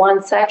dreams in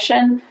one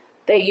section,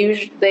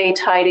 they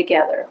tie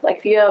together. Like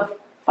if you have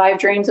 5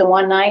 dreams in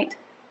one night,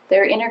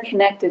 they're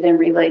interconnected and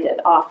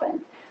related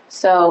often.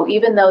 So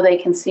even though they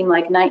can seem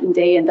like night and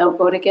day and don't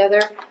go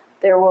together,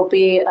 there will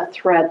be a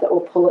thread that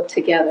will pull it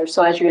together.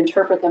 So as you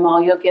interpret them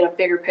all, you'll get a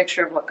bigger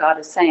picture of what God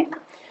is saying.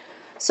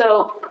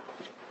 So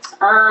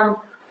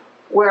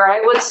where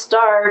I would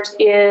start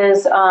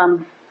is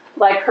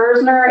like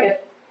Hersner,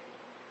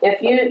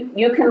 if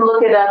you can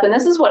look it up, and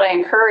this is what I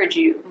encourage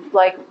you,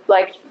 like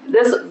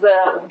this is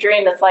the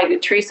dream that's like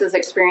Teresa's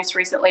experienced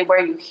recently, where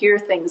you hear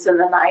things in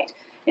the night.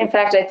 In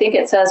fact, I think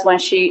it says when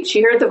she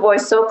heard the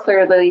voice so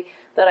clearly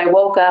that I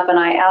woke up and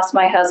I asked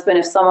my husband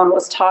if someone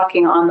was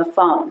talking on the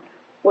phone.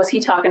 Was he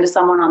talking to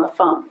someone on the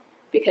phone?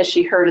 Because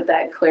she heard it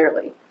that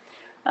clearly.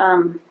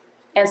 And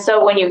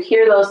so when you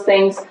hear those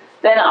things,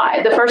 then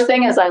the first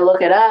thing is I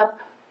look it up.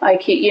 I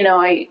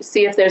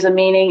see if there's a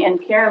meaning.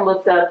 And Karen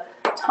looked up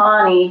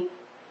Tani,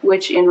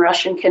 which in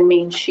Russian can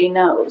mean she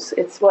knows.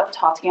 It's what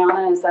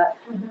Tatiana is, that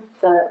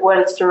what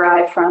it's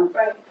derived from.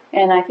 Right.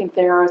 And I think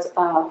there is,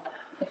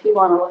 if you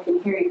want to look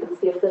in here, you can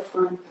see if this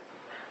one.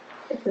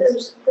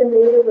 There's the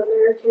Native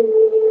American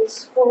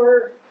meanings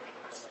for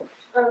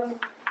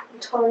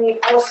Tawny,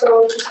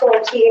 also which is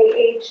spelled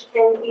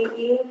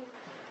Tahnee.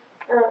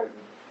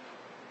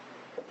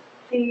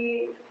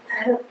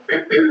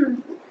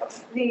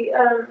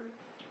 The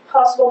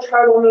possible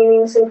tribal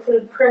meanings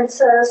include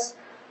princess,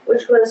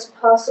 which was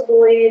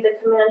possibly the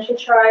Comanche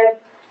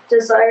tribe,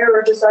 desire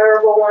or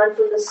desirable one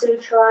from the Sioux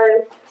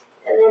tribe,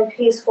 and then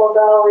peaceful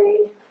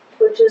valley,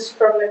 which is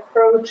from the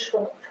Crow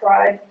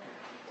tribe,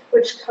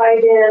 which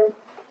tied in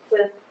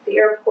with the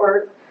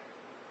airport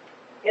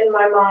in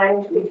my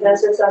mind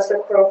because it's as the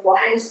crow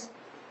flies.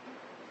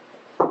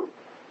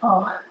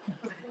 Oh.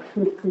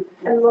 And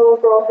little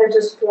girl had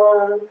just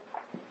flown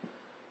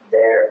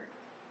there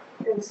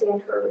and seen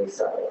her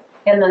recently.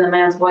 And then the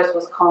man's voice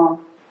was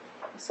calm.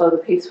 So the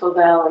peaceful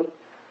valley.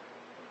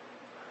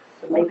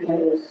 So maybe he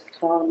was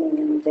calming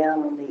him down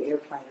on the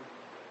airplane.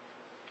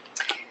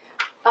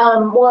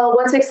 Well,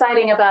 what's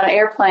exciting about an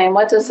airplane?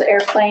 What does the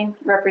airplane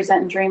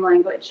represent in dream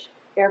language?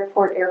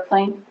 Airport,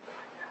 airplane.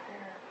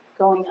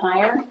 Going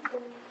higher.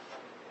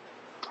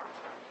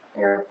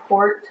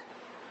 Airport,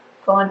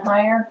 going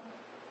higher.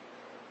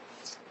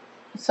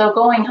 So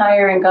going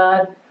higher in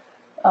God,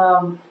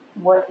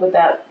 what would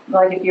that,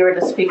 like if you were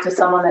to speak to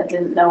someone that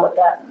didn't know what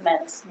that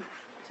meant,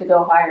 to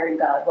go higher in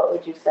God, what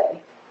would you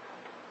say?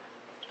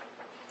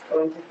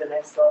 Going to the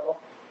next level.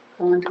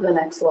 Going to the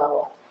next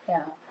level,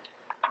 yeah.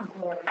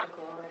 Glory to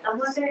glory. I'm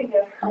wondering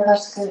if Oh,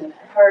 that's good.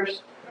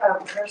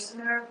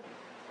 Hersner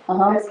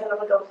Uh-huh. is kind of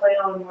like a play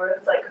on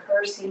words, like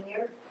her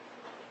senior.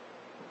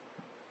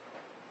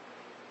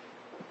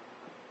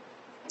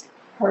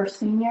 Her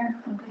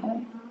senior,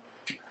 okay.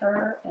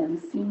 Her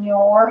and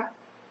senior.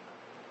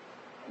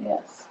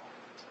 Yes.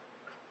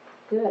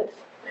 Good.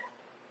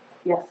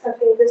 Yes.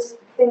 Okay, this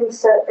thing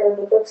said, or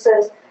the book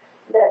says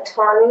that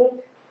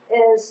Tani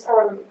is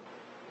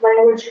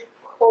language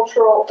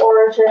cultural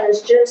origin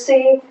is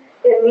gypsy.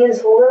 It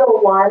means little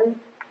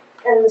one,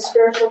 and the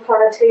spiritual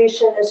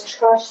connotation is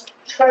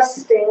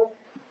trusting.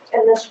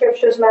 And the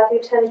scriptures, Matthew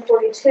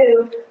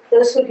 10:42,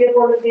 those who give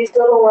one of these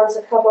little ones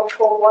a cup of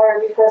cold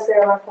water because they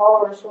are my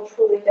followers will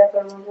truly get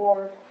their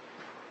reward.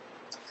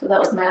 So that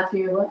was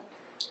Matthew, what?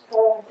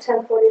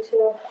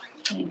 10:42.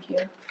 Thank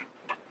you.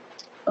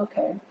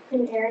 Okay.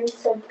 And Aaron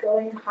said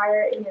going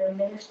higher in your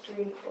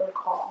ministry or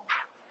call.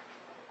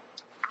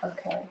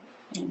 Okay.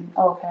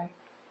 Okay.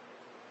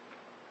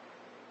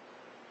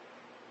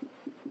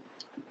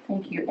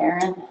 Thank you,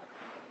 Aaron.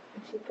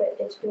 And she put,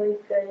 it's really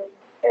good,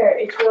 or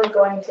it's really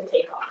going to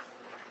take off.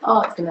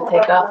 Oh, it's gonna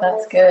take off,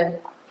 that's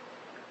good.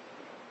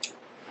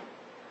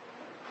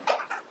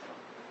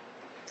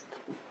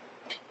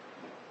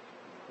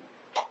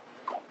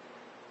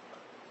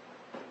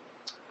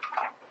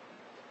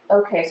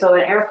 Okay, so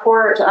an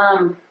airport,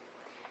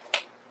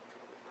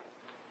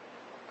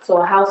 so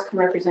a house can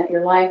represent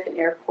your life, an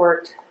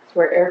airport is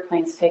where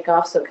airplanes take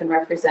off, so it can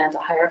represent a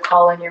higher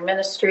call in your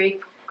ministry.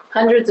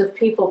 Hundreds of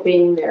people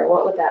being there,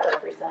 what would that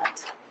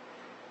represent?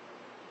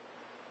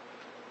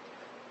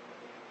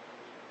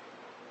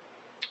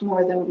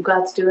 More than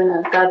God's doing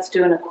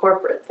a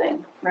corporate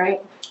thing,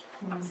 right?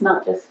 It's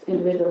not just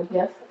individual,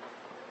 yes?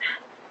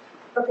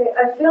 Okay,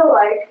 I feel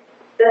like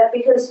that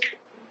because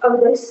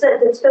they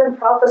said it's been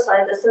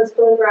prophesied that since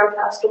Billy Graham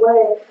passed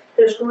away,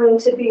 there's going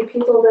to be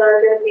people that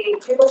are going to be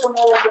people from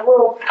all over the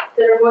world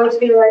that are going to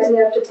be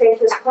rising up to take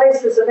his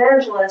place as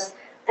evangelists.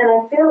 And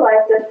I feel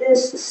like that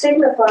this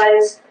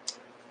signifies,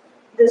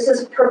 this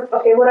is,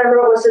 okay, what I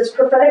wrote was it's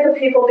prophetic of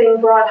people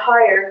being brought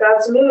higher.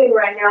 God's moving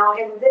right now,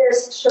 and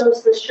this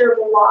shows the sheer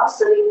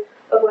velocity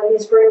of what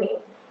he's bringing.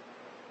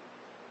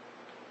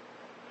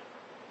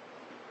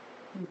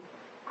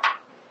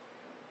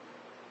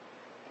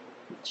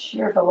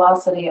 sheer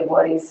velocity of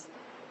what he's.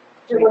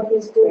 And what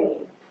he's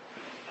doing.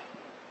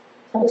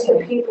 Just the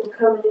Okay. people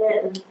coming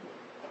in.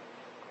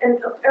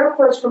 And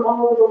airports from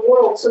all over the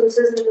world, so this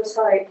isn't just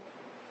like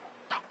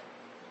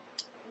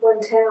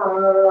one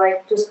town or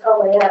like just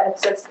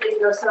LAX, it's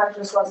not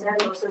just Los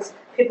Angeles, it's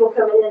people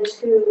coming in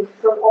too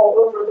from all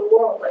over the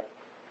world, like,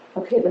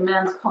 Okay, the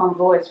man's calm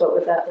voice, what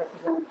would that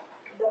represent?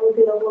 that would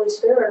be the Holy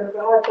Spirit of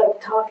God,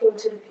 like talking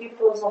to the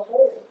people as a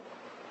whole.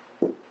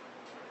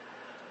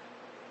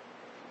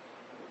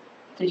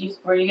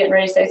 Were you getting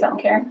ready to say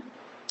something, Karen?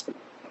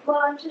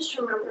 Well, I'm just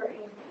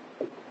remembering.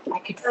 I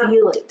could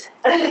feel it.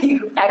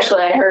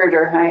 Actually, I heard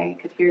her, I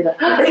could hear the.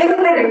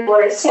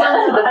 Voice.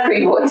 The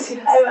pre-voice.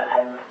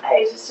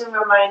 I just am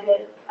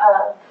reminded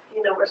of,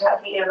 we're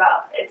talking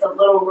about, it's a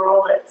little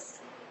girl that's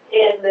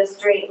in this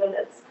dream and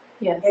it's,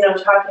 Yes.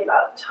 talking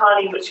about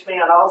Tawny, which may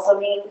also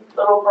mean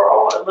little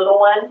girl or little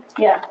one.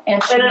 Yeah,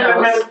 and she And I knows.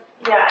 remember,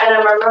 and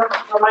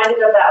I'm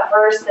reminded of that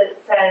verse that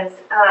says,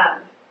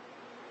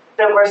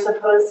 that we're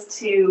supposed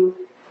to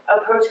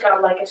approach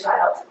God like a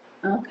child.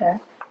 Okay.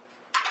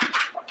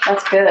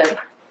 That's good.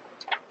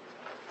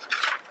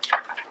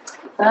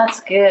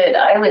 That's good.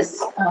 I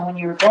was, when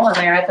you were going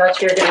there, I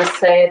thought you were gonna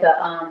say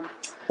the,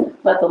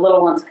 let the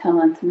little ones come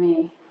unto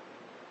me.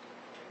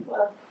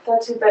 Well,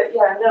 that too, but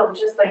yeah, no,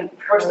 just like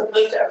we're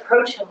supposed to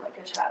approach him like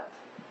a child.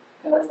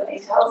 That's what he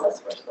tells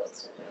us we're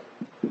supposed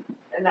to do.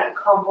 And that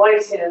calm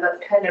voice,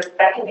 that's kind of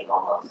beckoning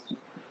almost.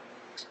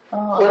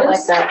 Oh, I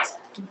like that.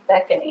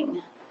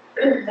 Beckoning.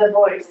 The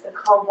voice, the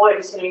calm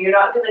voice, you're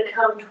not gonna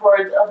come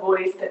towards a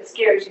voice that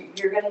scares you.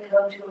 You're gonna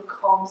come to a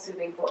calm,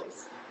 soothing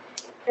voice.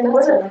 And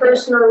what if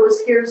person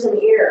was hears an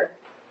ear?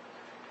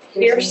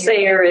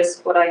 Hearsayer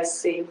is what I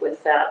see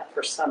with that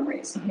for some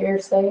reason.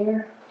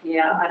 Hearsayer.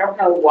 Yeah, I don't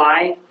know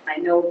why. I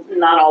know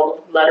not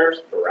all the letters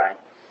are right.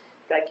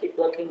 But I keep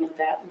looking at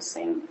that and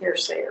saying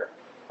hearsayer.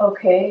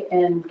 Okay,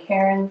 and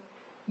Karen,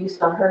 you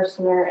saw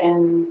Hersener,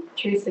 and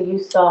Teresa,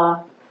 you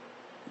saw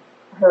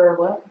her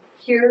what?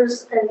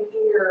 Hears an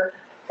ear.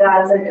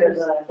 That's a good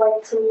one.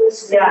 Like to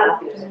listen. Yeah.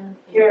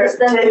 Here,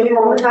 to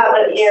whom have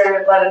an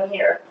ear, let him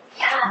hear.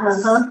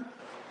 Yes. Uh-huh.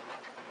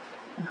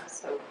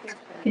 So,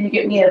 Can you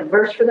get me a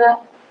verse for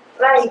that?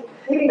 Right.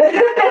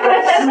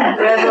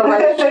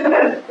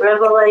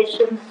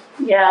 Revelation.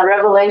 Yeah,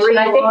 Revelation,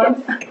 I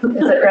think it's,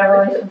 is it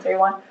Revelation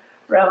 3:1?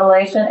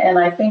 Revelation, and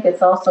I think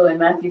it's also in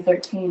Matthew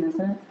 13,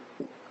 isn't it?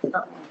 Something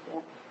like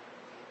that.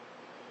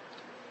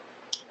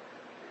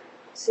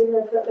 See, they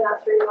put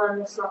that 3:1,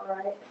 that's not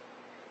right.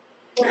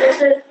 What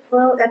is it?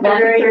 Well, at the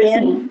Matthew very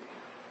end,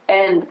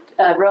 13.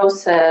 And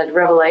Rose said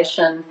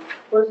Revelation,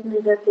 wasn't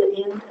it at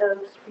the end of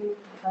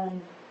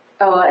 3:1?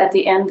 oh, at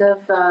the end of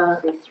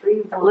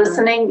 3:1.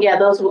 listening, yeah,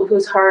 those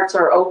whose hearts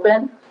are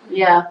open,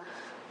 yeah.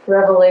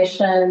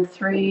 Revelation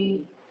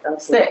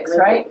 3:6,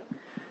 right?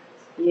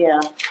 Yeah,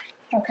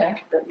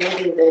 Okay. but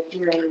maybe the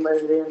hearing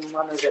was in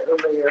one of the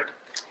earlier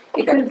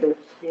It could, chapters.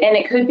 and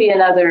it could be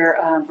another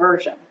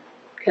version,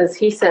 because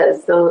he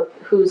says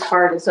whose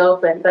heart is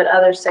open, but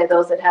others say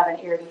those that have an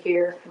ear to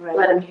hear, Right.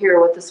 let them hear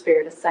what the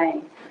Spirit is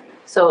saying.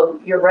 So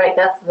you're right,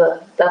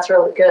 that's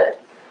really good.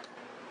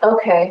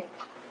 Okay.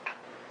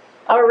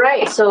 All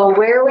right, so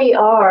where we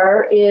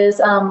are is,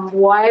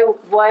 why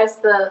is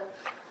the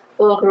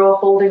little girl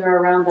holding her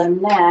around the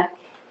neck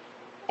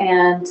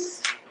and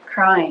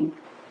crying?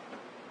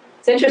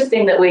 It's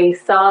interesting that we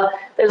saw,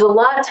 there's a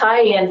lot of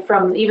tie-in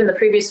from even the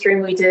previous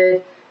dream we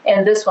did,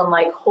 and this one,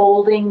 like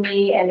holding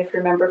me, and if you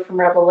remember from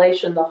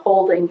Revelation, the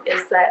holding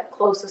is that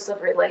closest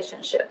of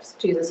relationships.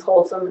 Jesus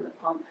holds them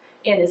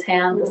in his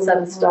hand, the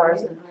seven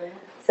stars and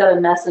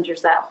seven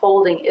messengers. That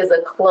holding is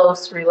a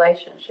close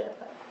relationship.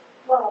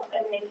 Well,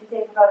 I mean, if you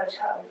think about a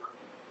child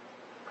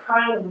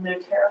crying when they're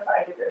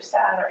terrified or they're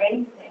sad or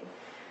anything,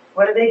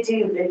 what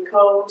do? They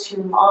go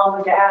to mom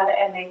or dad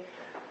and they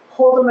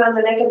hold them around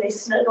the neck and they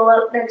snuggle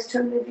up next to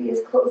them to be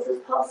as close as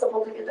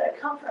possible to get that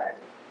comfort.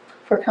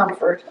 For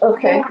comfort,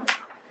 okay.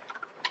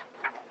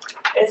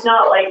 It's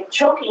not like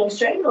choking,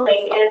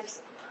 strangling,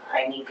 it's,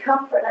 I need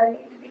comfort, I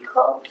need to be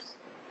close.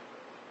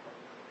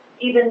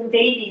 Even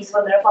babies,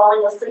 when they're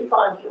falling asleep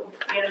on you,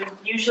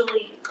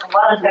 usually, a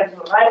lot of times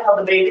when I held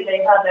the baby,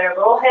 they have their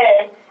little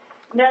head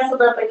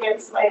nestled up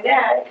against my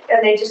neck,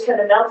 and they just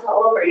kind of melt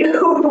all over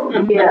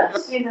you.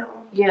 Yes,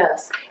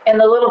 yes. And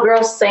the little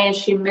girl's saying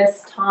she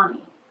missed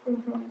Tawny,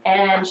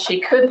 and she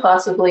could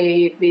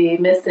possibly be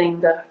missing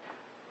the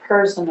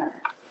Hersener.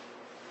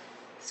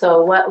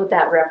 So what would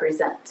that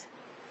represent?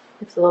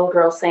 If the little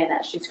girl's saying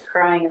that, she's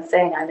crying and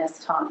saying, I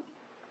miss Tawny.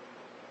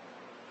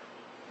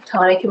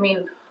 Tawny can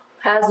mean,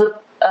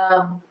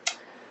 and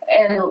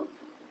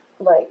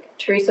like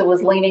Teresa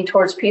was leaning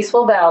towards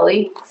Peaceful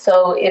Valley,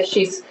 so if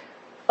she's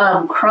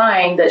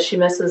crying that she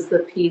misses the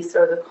peace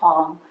or the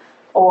calm,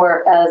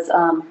 or as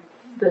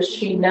the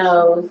she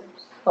knows,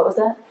 what was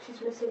that? She's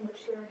missing what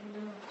she already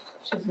knows.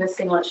 She's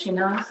missing what she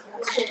knows.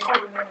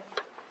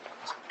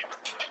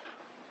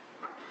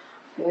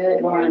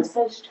 Good Lauren one.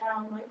 says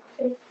childlike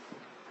faith.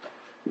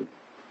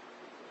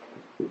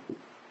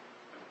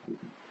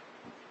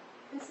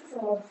 This is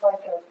almost like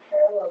a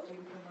parallel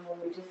dream from the one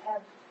we just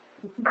had.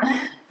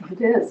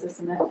 It is,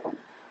 isn't it?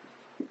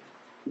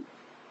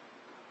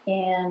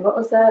 And what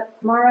was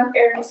that, Mara?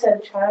 Aaron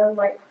said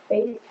childlike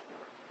faith.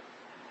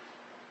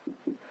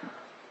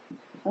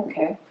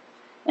 Okay.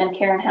 And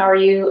Karen, how are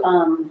you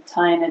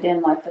tying it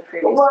in like the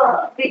previous one?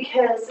 Well,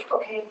 because,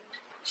 okay,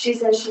 she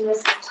says she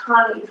misses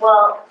Tommy.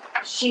 Well,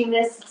 she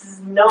misses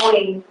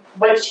knowing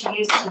what she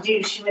used to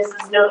do. She misses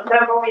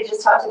remember we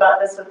just talked about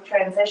this with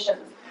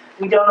transitions.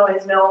 We don't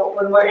always know,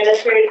 when we're in a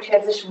period of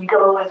transition, we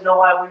don't always know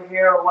why we're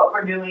here or what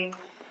we're doing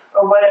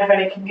or whatever,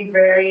 and it can be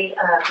very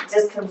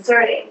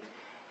disconcerting.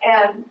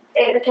 And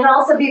it can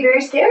also be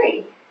very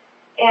scary.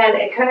 And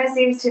it kind of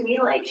seems to me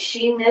like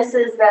she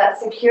misses that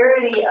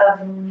security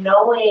of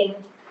knowing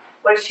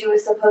what she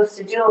was supposed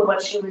to do and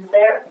what she was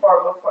there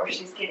for before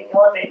she's getting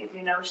elevated.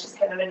 You know, she's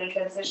kind of in a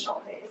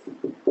transitional phase.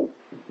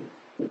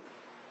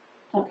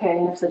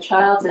 Okay, if the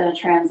child's in a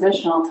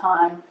transitional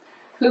time,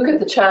 who could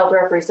the child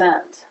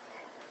represent?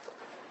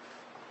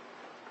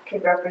 It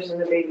could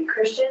represent a baby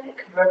Christian. It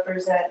could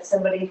represent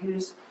somebody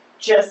who's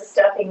just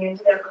stepping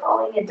into their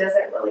calling and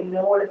doesn't really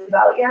know what it's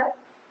about yet.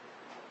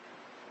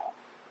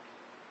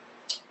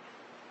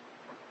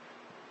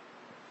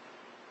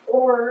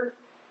 Or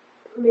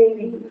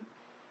maybe,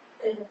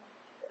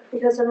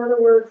 because another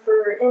word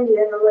for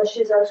Indian, unless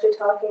she's actually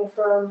talking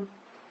from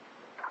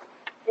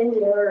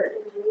India or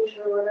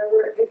Indonesia or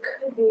whatever, it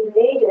could be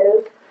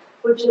native,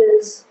 which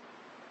is,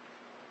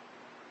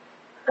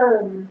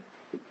 what's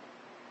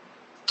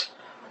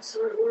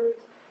the right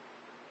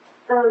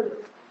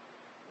word?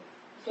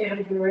 Yeah,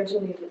 you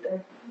originated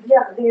there.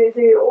 Yeah,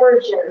 the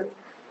origin,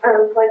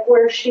 like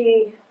where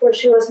she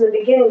was in the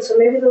beginning. So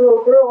maybe the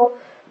little girl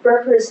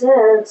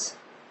represents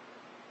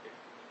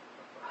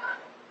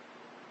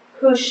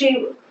who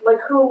she,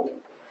 like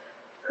who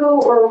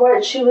or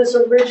what she was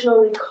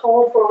originally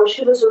called for, what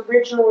she was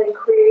originally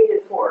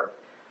created for,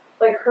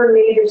 like her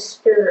native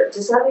spirit.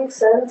 Does that make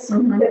sense?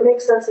 Mhm. It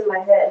makes sense in my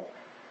head.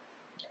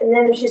 And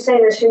then if she's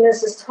saying that she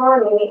misses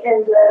Tawny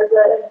and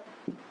the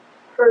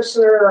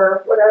person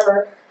or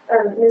whatever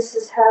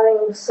misses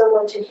having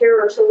someone to hear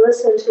or to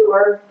listen to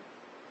her.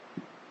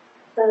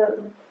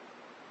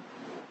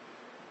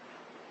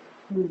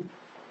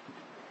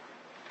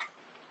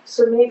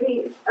 So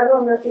maybe, I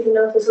don't even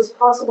know if this is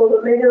possible,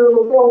 but maybe the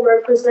little girl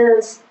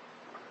represents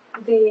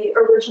the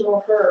original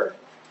her.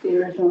 The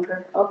original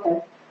her,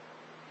 okay.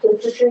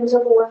 Does the dreams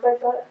ever work like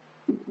that?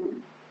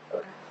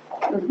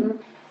 Mm-hmm.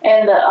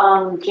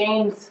 And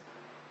James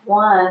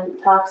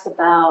 1 talks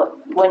about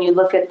when you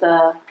look at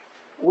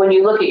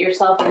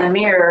yourself in the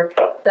mirror,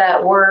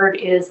 that word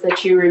is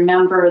that you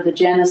remember the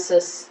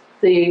Genesis,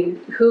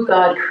 who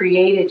God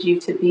created you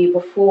to be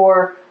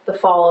before the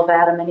fall of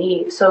Adam and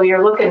Eve. So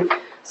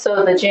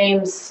so the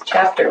James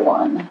chapter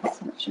 1,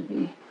 so it should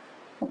be,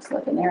 looks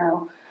like an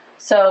arrow.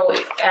 So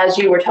as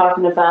you were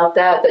talking about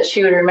that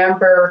she would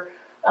remember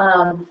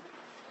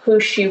who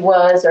she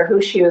was or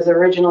who she was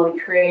originally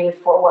created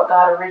for, what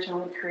God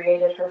originally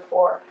created her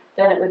for,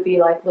 then it would be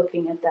like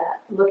looking at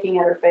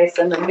her face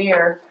in the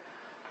mirror,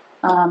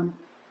 and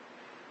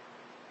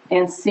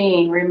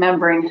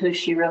remembering who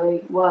she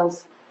really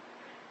was.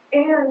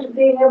 And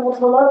being able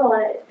to love on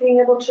it,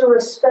 being able to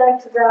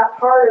respect that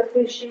part of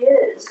who she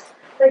is.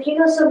 Like,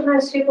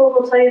 sometimes people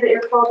will tell you that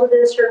you're called to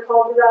this, you're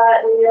called to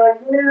that, and you're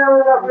like, no,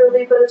 not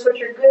really, but it's what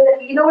you're good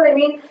at. You know what I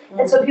mean? Mm-hmm.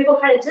 And so people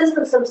kind of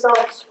distance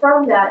themselves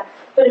from that.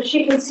 But if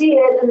she can see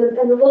it, and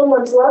the little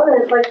ones love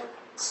it, like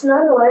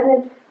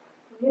snuggling,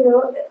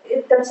 and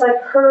that's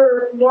like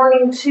her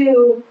learning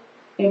to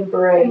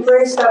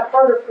embrace that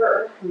part of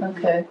her.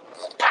 Okay.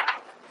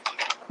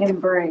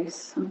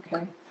 Embrace.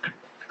 Okay.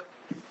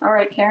 All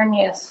right, Karen.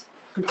 Yes.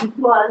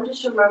 Well, I'm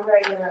just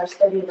remembering in our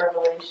study of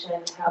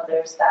Revelation how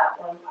there's that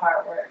one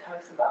part where it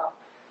talks about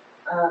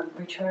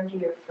return to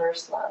your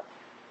first love.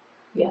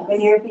 Yes. When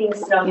you're being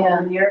snuggled,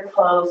 when you're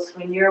close,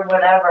 when you're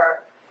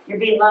whatever, you're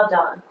being loved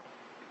on.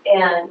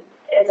 And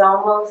it's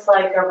almost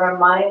like a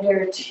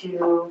reminder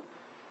to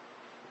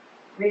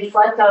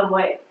reflect on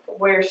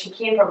where she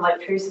came from, like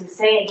Teresa's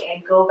saying,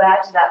 and go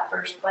back to that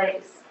first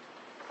place.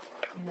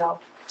 Yeah,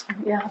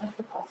 that's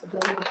a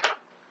possibility.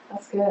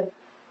 That's good.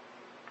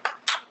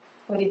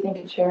 What do you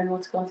think, Sharon?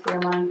 What's going through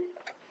your mind?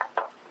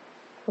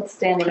 What's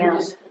standing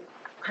out?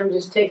 I'm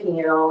just taking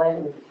it all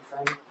in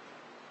because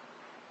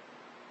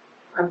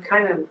I'm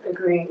kind of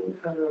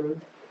agreeing.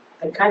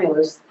 I kind of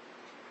was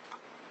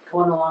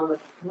going along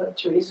with what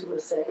Teresa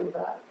was saying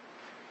about,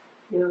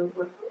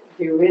 with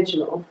the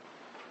original,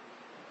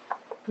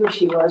 who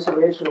she was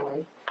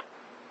originally,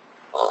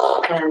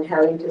 and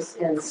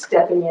and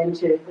stepping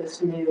into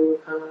this new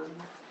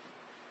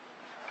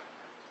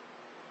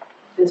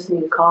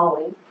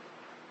calling.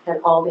 And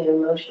all the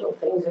emotional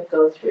things that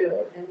go through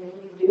it, and then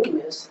you do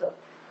miss the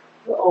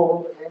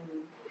old, and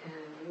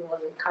you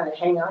want to kind of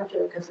hang on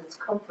to it because it's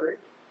comfort.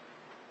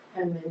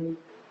 And then,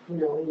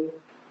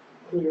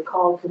 when you're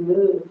called to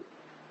move,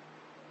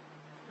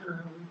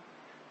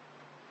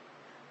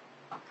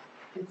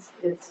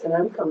 it's an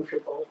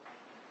uncomfortable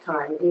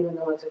time, even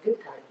though it's a good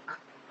time.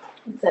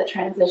 It's that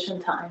transition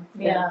time.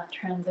 Yeah,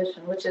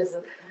 transition, which is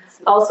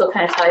also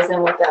kind of ties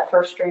in with that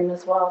first dream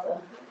as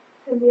well.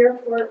 In the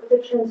airport, the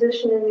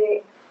transition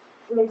it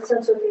makes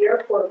sense with the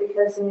airport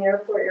because in the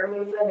airport you're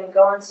moving and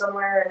going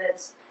somewhere and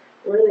it's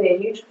really a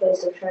huge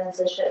place of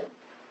transition.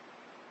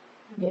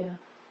 Yeah,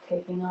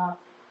 taking off.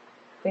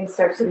 Things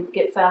start to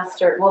get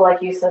faster. Well,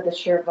 like you said, the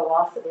sheer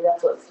velocity,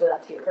 that's what stood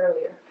out to you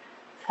earlier.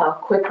 How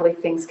quickly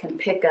things can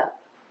pick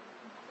up.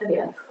 And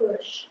Yeah.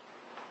 push.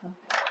 Okay.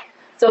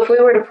 So if we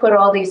were to put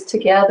all these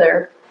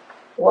together,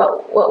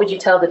 what would you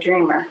tell the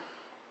dreamer?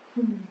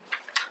 Dream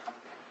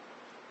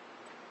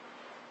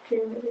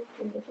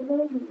is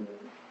about you.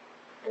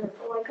 And that's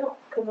all I got,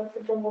 because that's a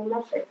jumbled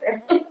mess right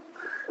there.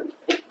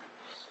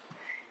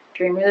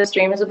 Dreamer, this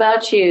dream is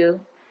about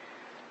you.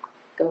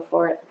 Go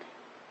for it.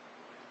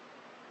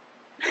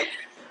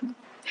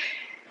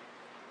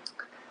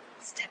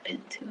 Step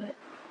into it.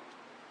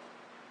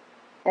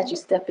 As you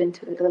step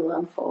into it, it'll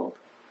unfold.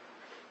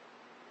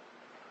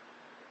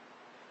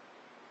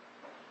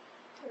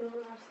 I don't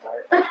know how to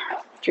start.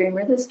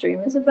 Dreamer, this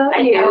dream is about I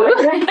you.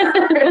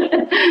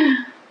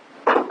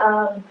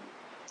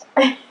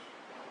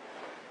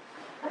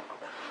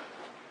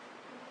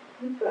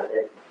 You got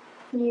it.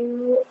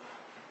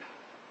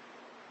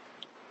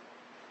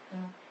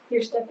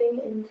 You're stepping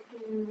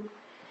into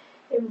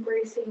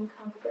embracing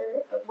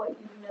comfort of what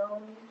you've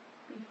known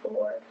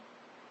before,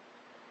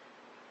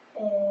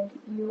 and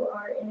you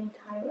are in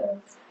a time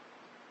of,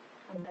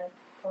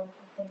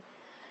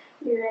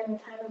 you're in a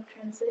time of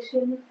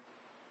transition,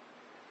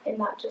 and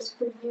not just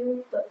for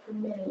you, but for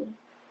many.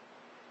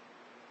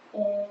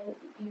 And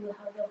you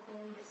have the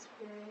Holy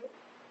Spirit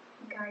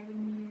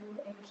guiding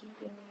you and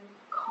keeping you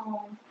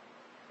calm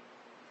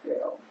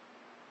through.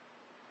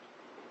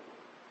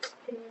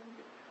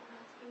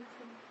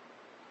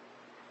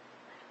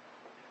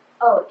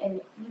 And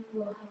you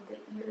will have the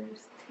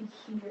ears to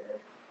hear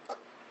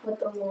what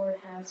the Lord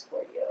has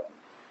for you.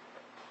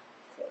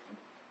 So,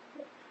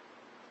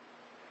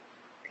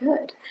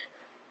 Good.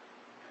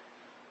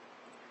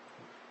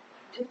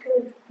 Did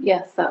good.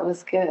 Yes, that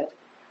was good.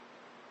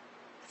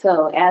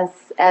 So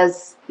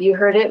as you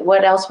heard it,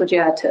 what else would you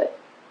add to it?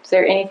 Is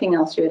there anything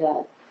else you would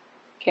add?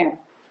 Karen?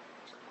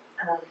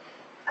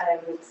 I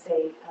would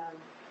say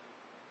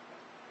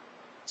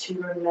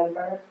to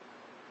remember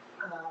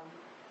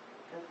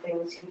the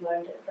things you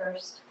learned at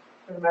first.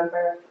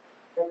 Remember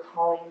the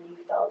calling you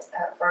felt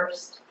at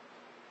first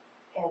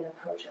and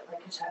approach it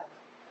like a child.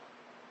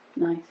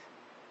 Nice.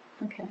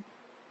 Okay.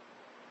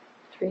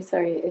 Teresa,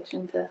 are you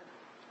itching to?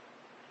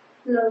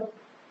 No.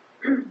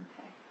 Okay.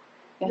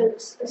 Yeah.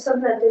 It's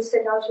something that did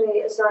stick out to me.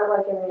 It's not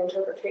like in the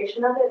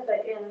interpretation of it,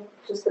 but in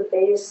just the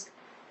base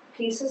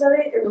pieces of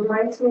it. It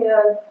reminds me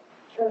of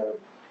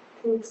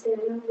King's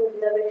Daniel with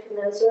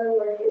Nebuchadnezzar,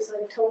 where he's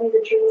like, "Tell me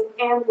the dream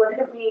and what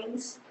it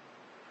means."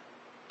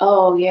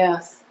 Oh,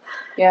 yes.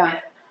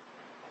 Yeah.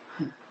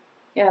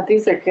 Yeah,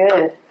 these are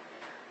good.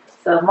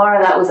 So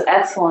Mara, that was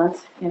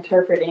excellent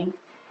interpreting.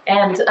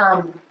 And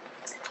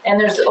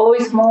there's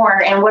always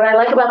more. And what I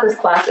like about this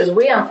class is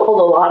we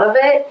unfold a lot of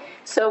it.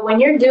 So when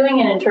you're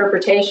doing an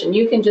interpretation,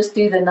 you can just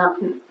do the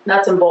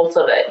nuts and bolts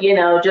of it. You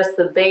know, just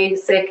the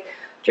basic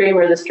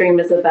dreamer, this dream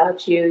is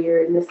about you.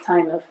 You're in this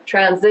time of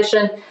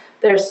transition.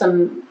 There's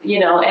some, you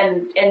know,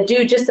 and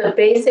do just a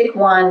basic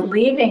one,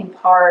 leaving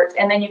part,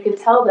 and then you can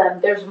tell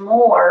them there's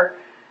more.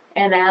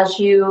 And as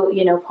you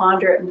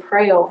ponder it and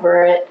pray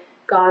over it,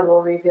 God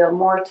will reveal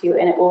more to you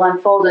and it will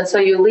unfold. And so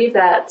you leave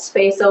that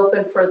space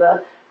open for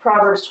the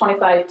Proverbs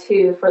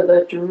 25:2 for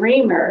the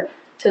dreamer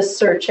to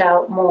search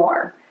out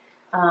more.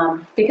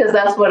 Because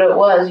that's what it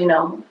was,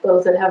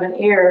 those that have an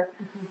ear,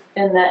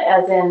 and that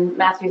as in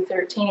Matthew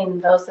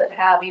 13, those that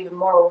have even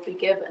more will be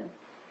given.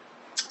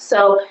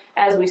 So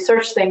as we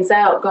search things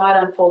out, God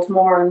unfolds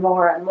more and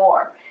more and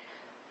more.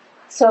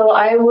 So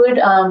I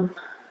would,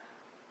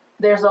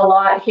 there's a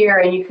lot here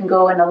and you can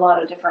go in a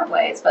lot of different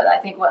ways, but I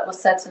think what was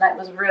said tonight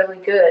was really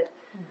good.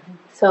 Mm-hmm.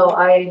 So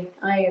I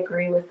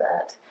agree with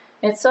that.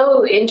 It's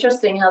so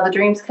interesting how the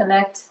dreams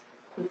connect,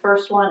 the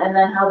first one, and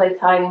then how they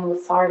tie in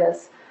with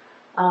Sardis,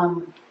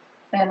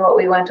 and what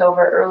we went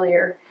over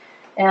earlier.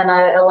 And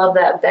I love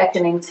that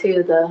beckoning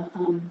too, that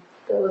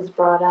was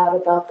brought out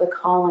about the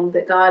calling,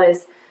 that God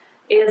is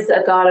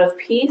a God of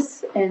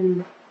peace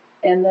and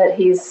that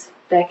he's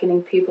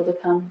beckoning people to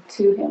come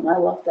to him. I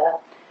love that.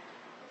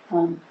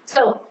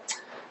 So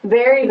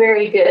very,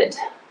 very good.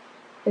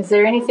 Is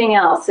there anything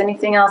else?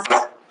 Anything else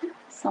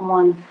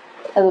someone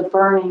has a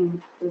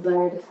burning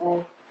desire to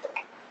say?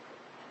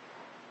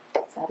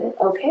 Is that it?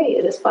 Okay,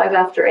 it is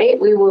 8:05.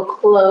 We will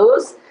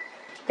close.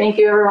 Thank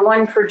you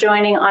everyone for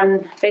joining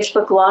on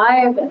Facebook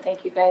Live, and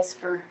thank you guys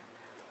for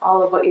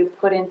all of what you've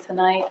put in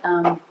tonight.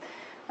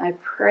 I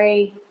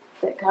pray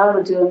that God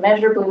would do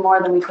immeasurably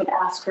more than we could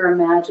ask or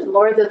imagine.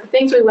 Lord, that the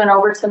things we went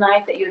over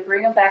tonight, that you would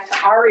bring them back to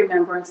our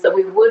remembrance, that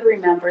we would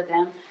remember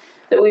them,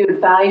 that we would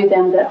value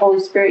them, that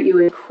Holy Spirit, you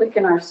would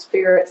quicken our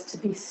spirits to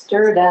be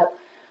stirred up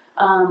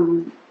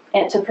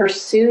and to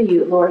pursue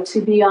you, Lord,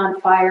 to be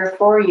on fire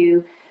for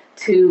you,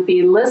 to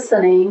be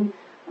listening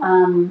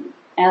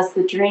as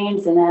the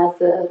dreams and as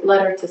the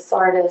letter to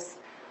Sardis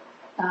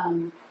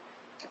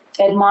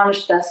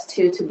admonished us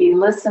to be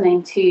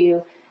listening to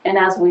you, and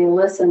as we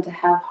listen, to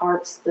have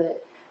hearts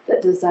that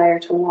desire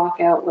to walk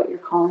out what you're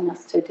calling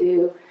us to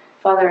do.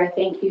 Father, I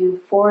thank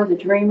you for the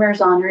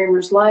dreamers on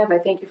Dreamers Live. I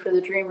thank you for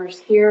the dreamers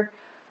here.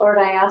 Lord,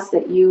 I ask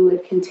that you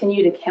would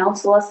continue to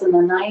counsel us in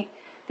the night,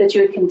 that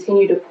you would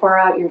continue to pour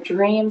out your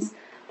dreams,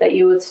 that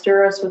you would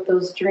stir us with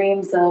those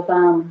dreams of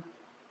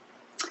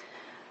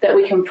that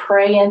we can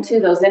pray into,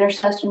 those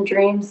intercession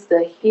dreams,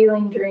 the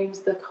healing dreams,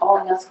 the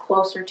calling us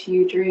closer to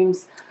you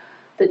dreams,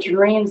 the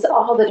dreams,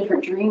 all the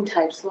different dream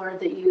types,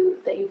 Lord, that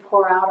you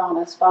pour out on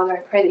us. Father,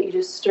 I pray that you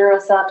just stir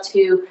us up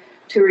to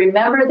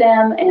remember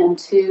them and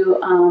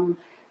to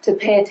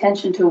pay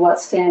attention to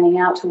what's standing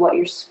out, to what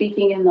you're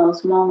speaking in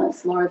those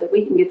moments, Lord, that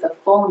we can get the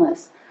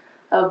fullness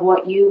of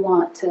what you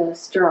want to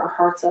stir our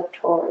hearts up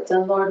towards.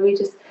 And Lord, we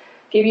just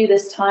give you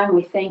this time.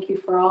 We thank you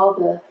for all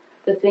the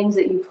things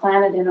that you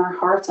planted in our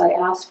hearts. I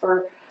ask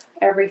for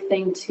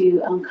everything to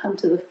come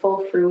to the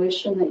full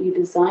fruition that you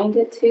designed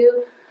it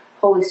to.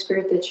 Holy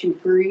Spirit, that you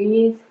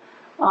breathe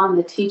on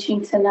the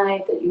teaching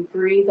tonight, that you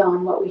breathe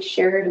on what we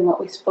shared and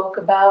what we spoke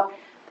about,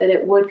 that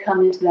it would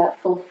come into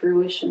that full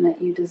fruition that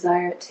you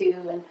desire it to.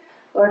 And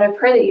Lord, I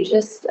pray that you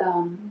just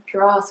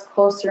draw us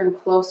closer and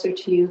closer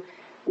to you.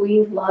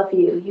 We love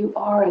you. You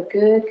are a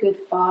good,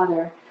 good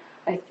Father.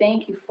 I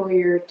thank you for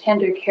your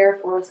tender care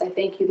for us. I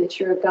thank you that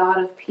you're a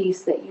God of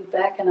peace, that you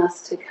beckon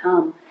us to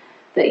come,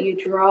 that you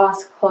draw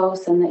us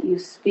close, and that you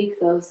speak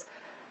those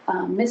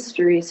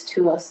mysteries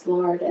to us,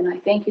 Lord. And I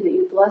thank you that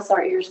you bless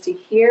our ears to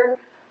hear,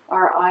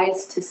 our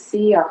eyes to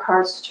see, our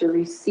hearts to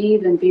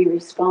receive and be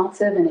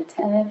responsive and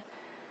attentive.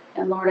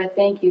 And Lord, I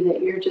thank you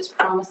that you're just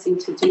promising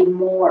to do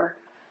more,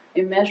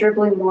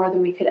 immeasurably more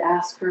than we could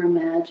ask or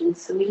imagine.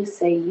 So we just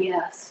say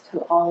yes to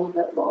all of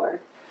it, Lord.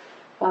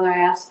 Father, I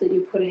ask that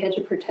you put a hedge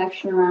of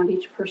protection around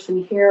each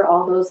person here,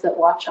 all those that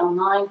watch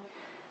online.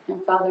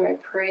 And Father, I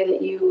pray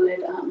that you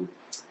would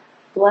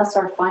bless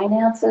our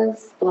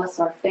finances, bless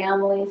our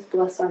families,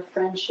 bless our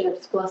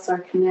friendships, bless our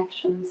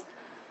connections,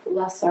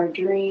 bless our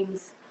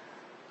dreams,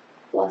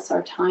 bless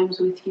our times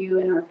with you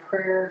and our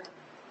prayer.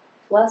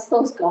 Bless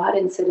those God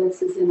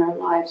incidences in our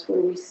lives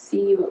where we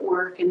see you at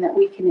work and that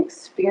we can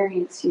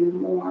experience you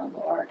more,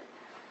 Lord,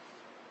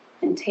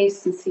 and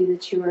taste and see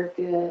that you are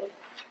good.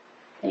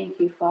 Thank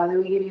you,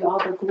 Father. We give you all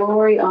the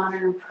glory,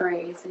 honor, and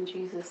praise in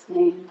Jesus'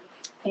 name.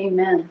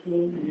 Amen.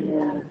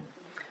 Amen.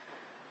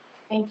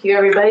 Thank you,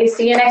 everybody.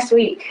 See you next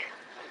week.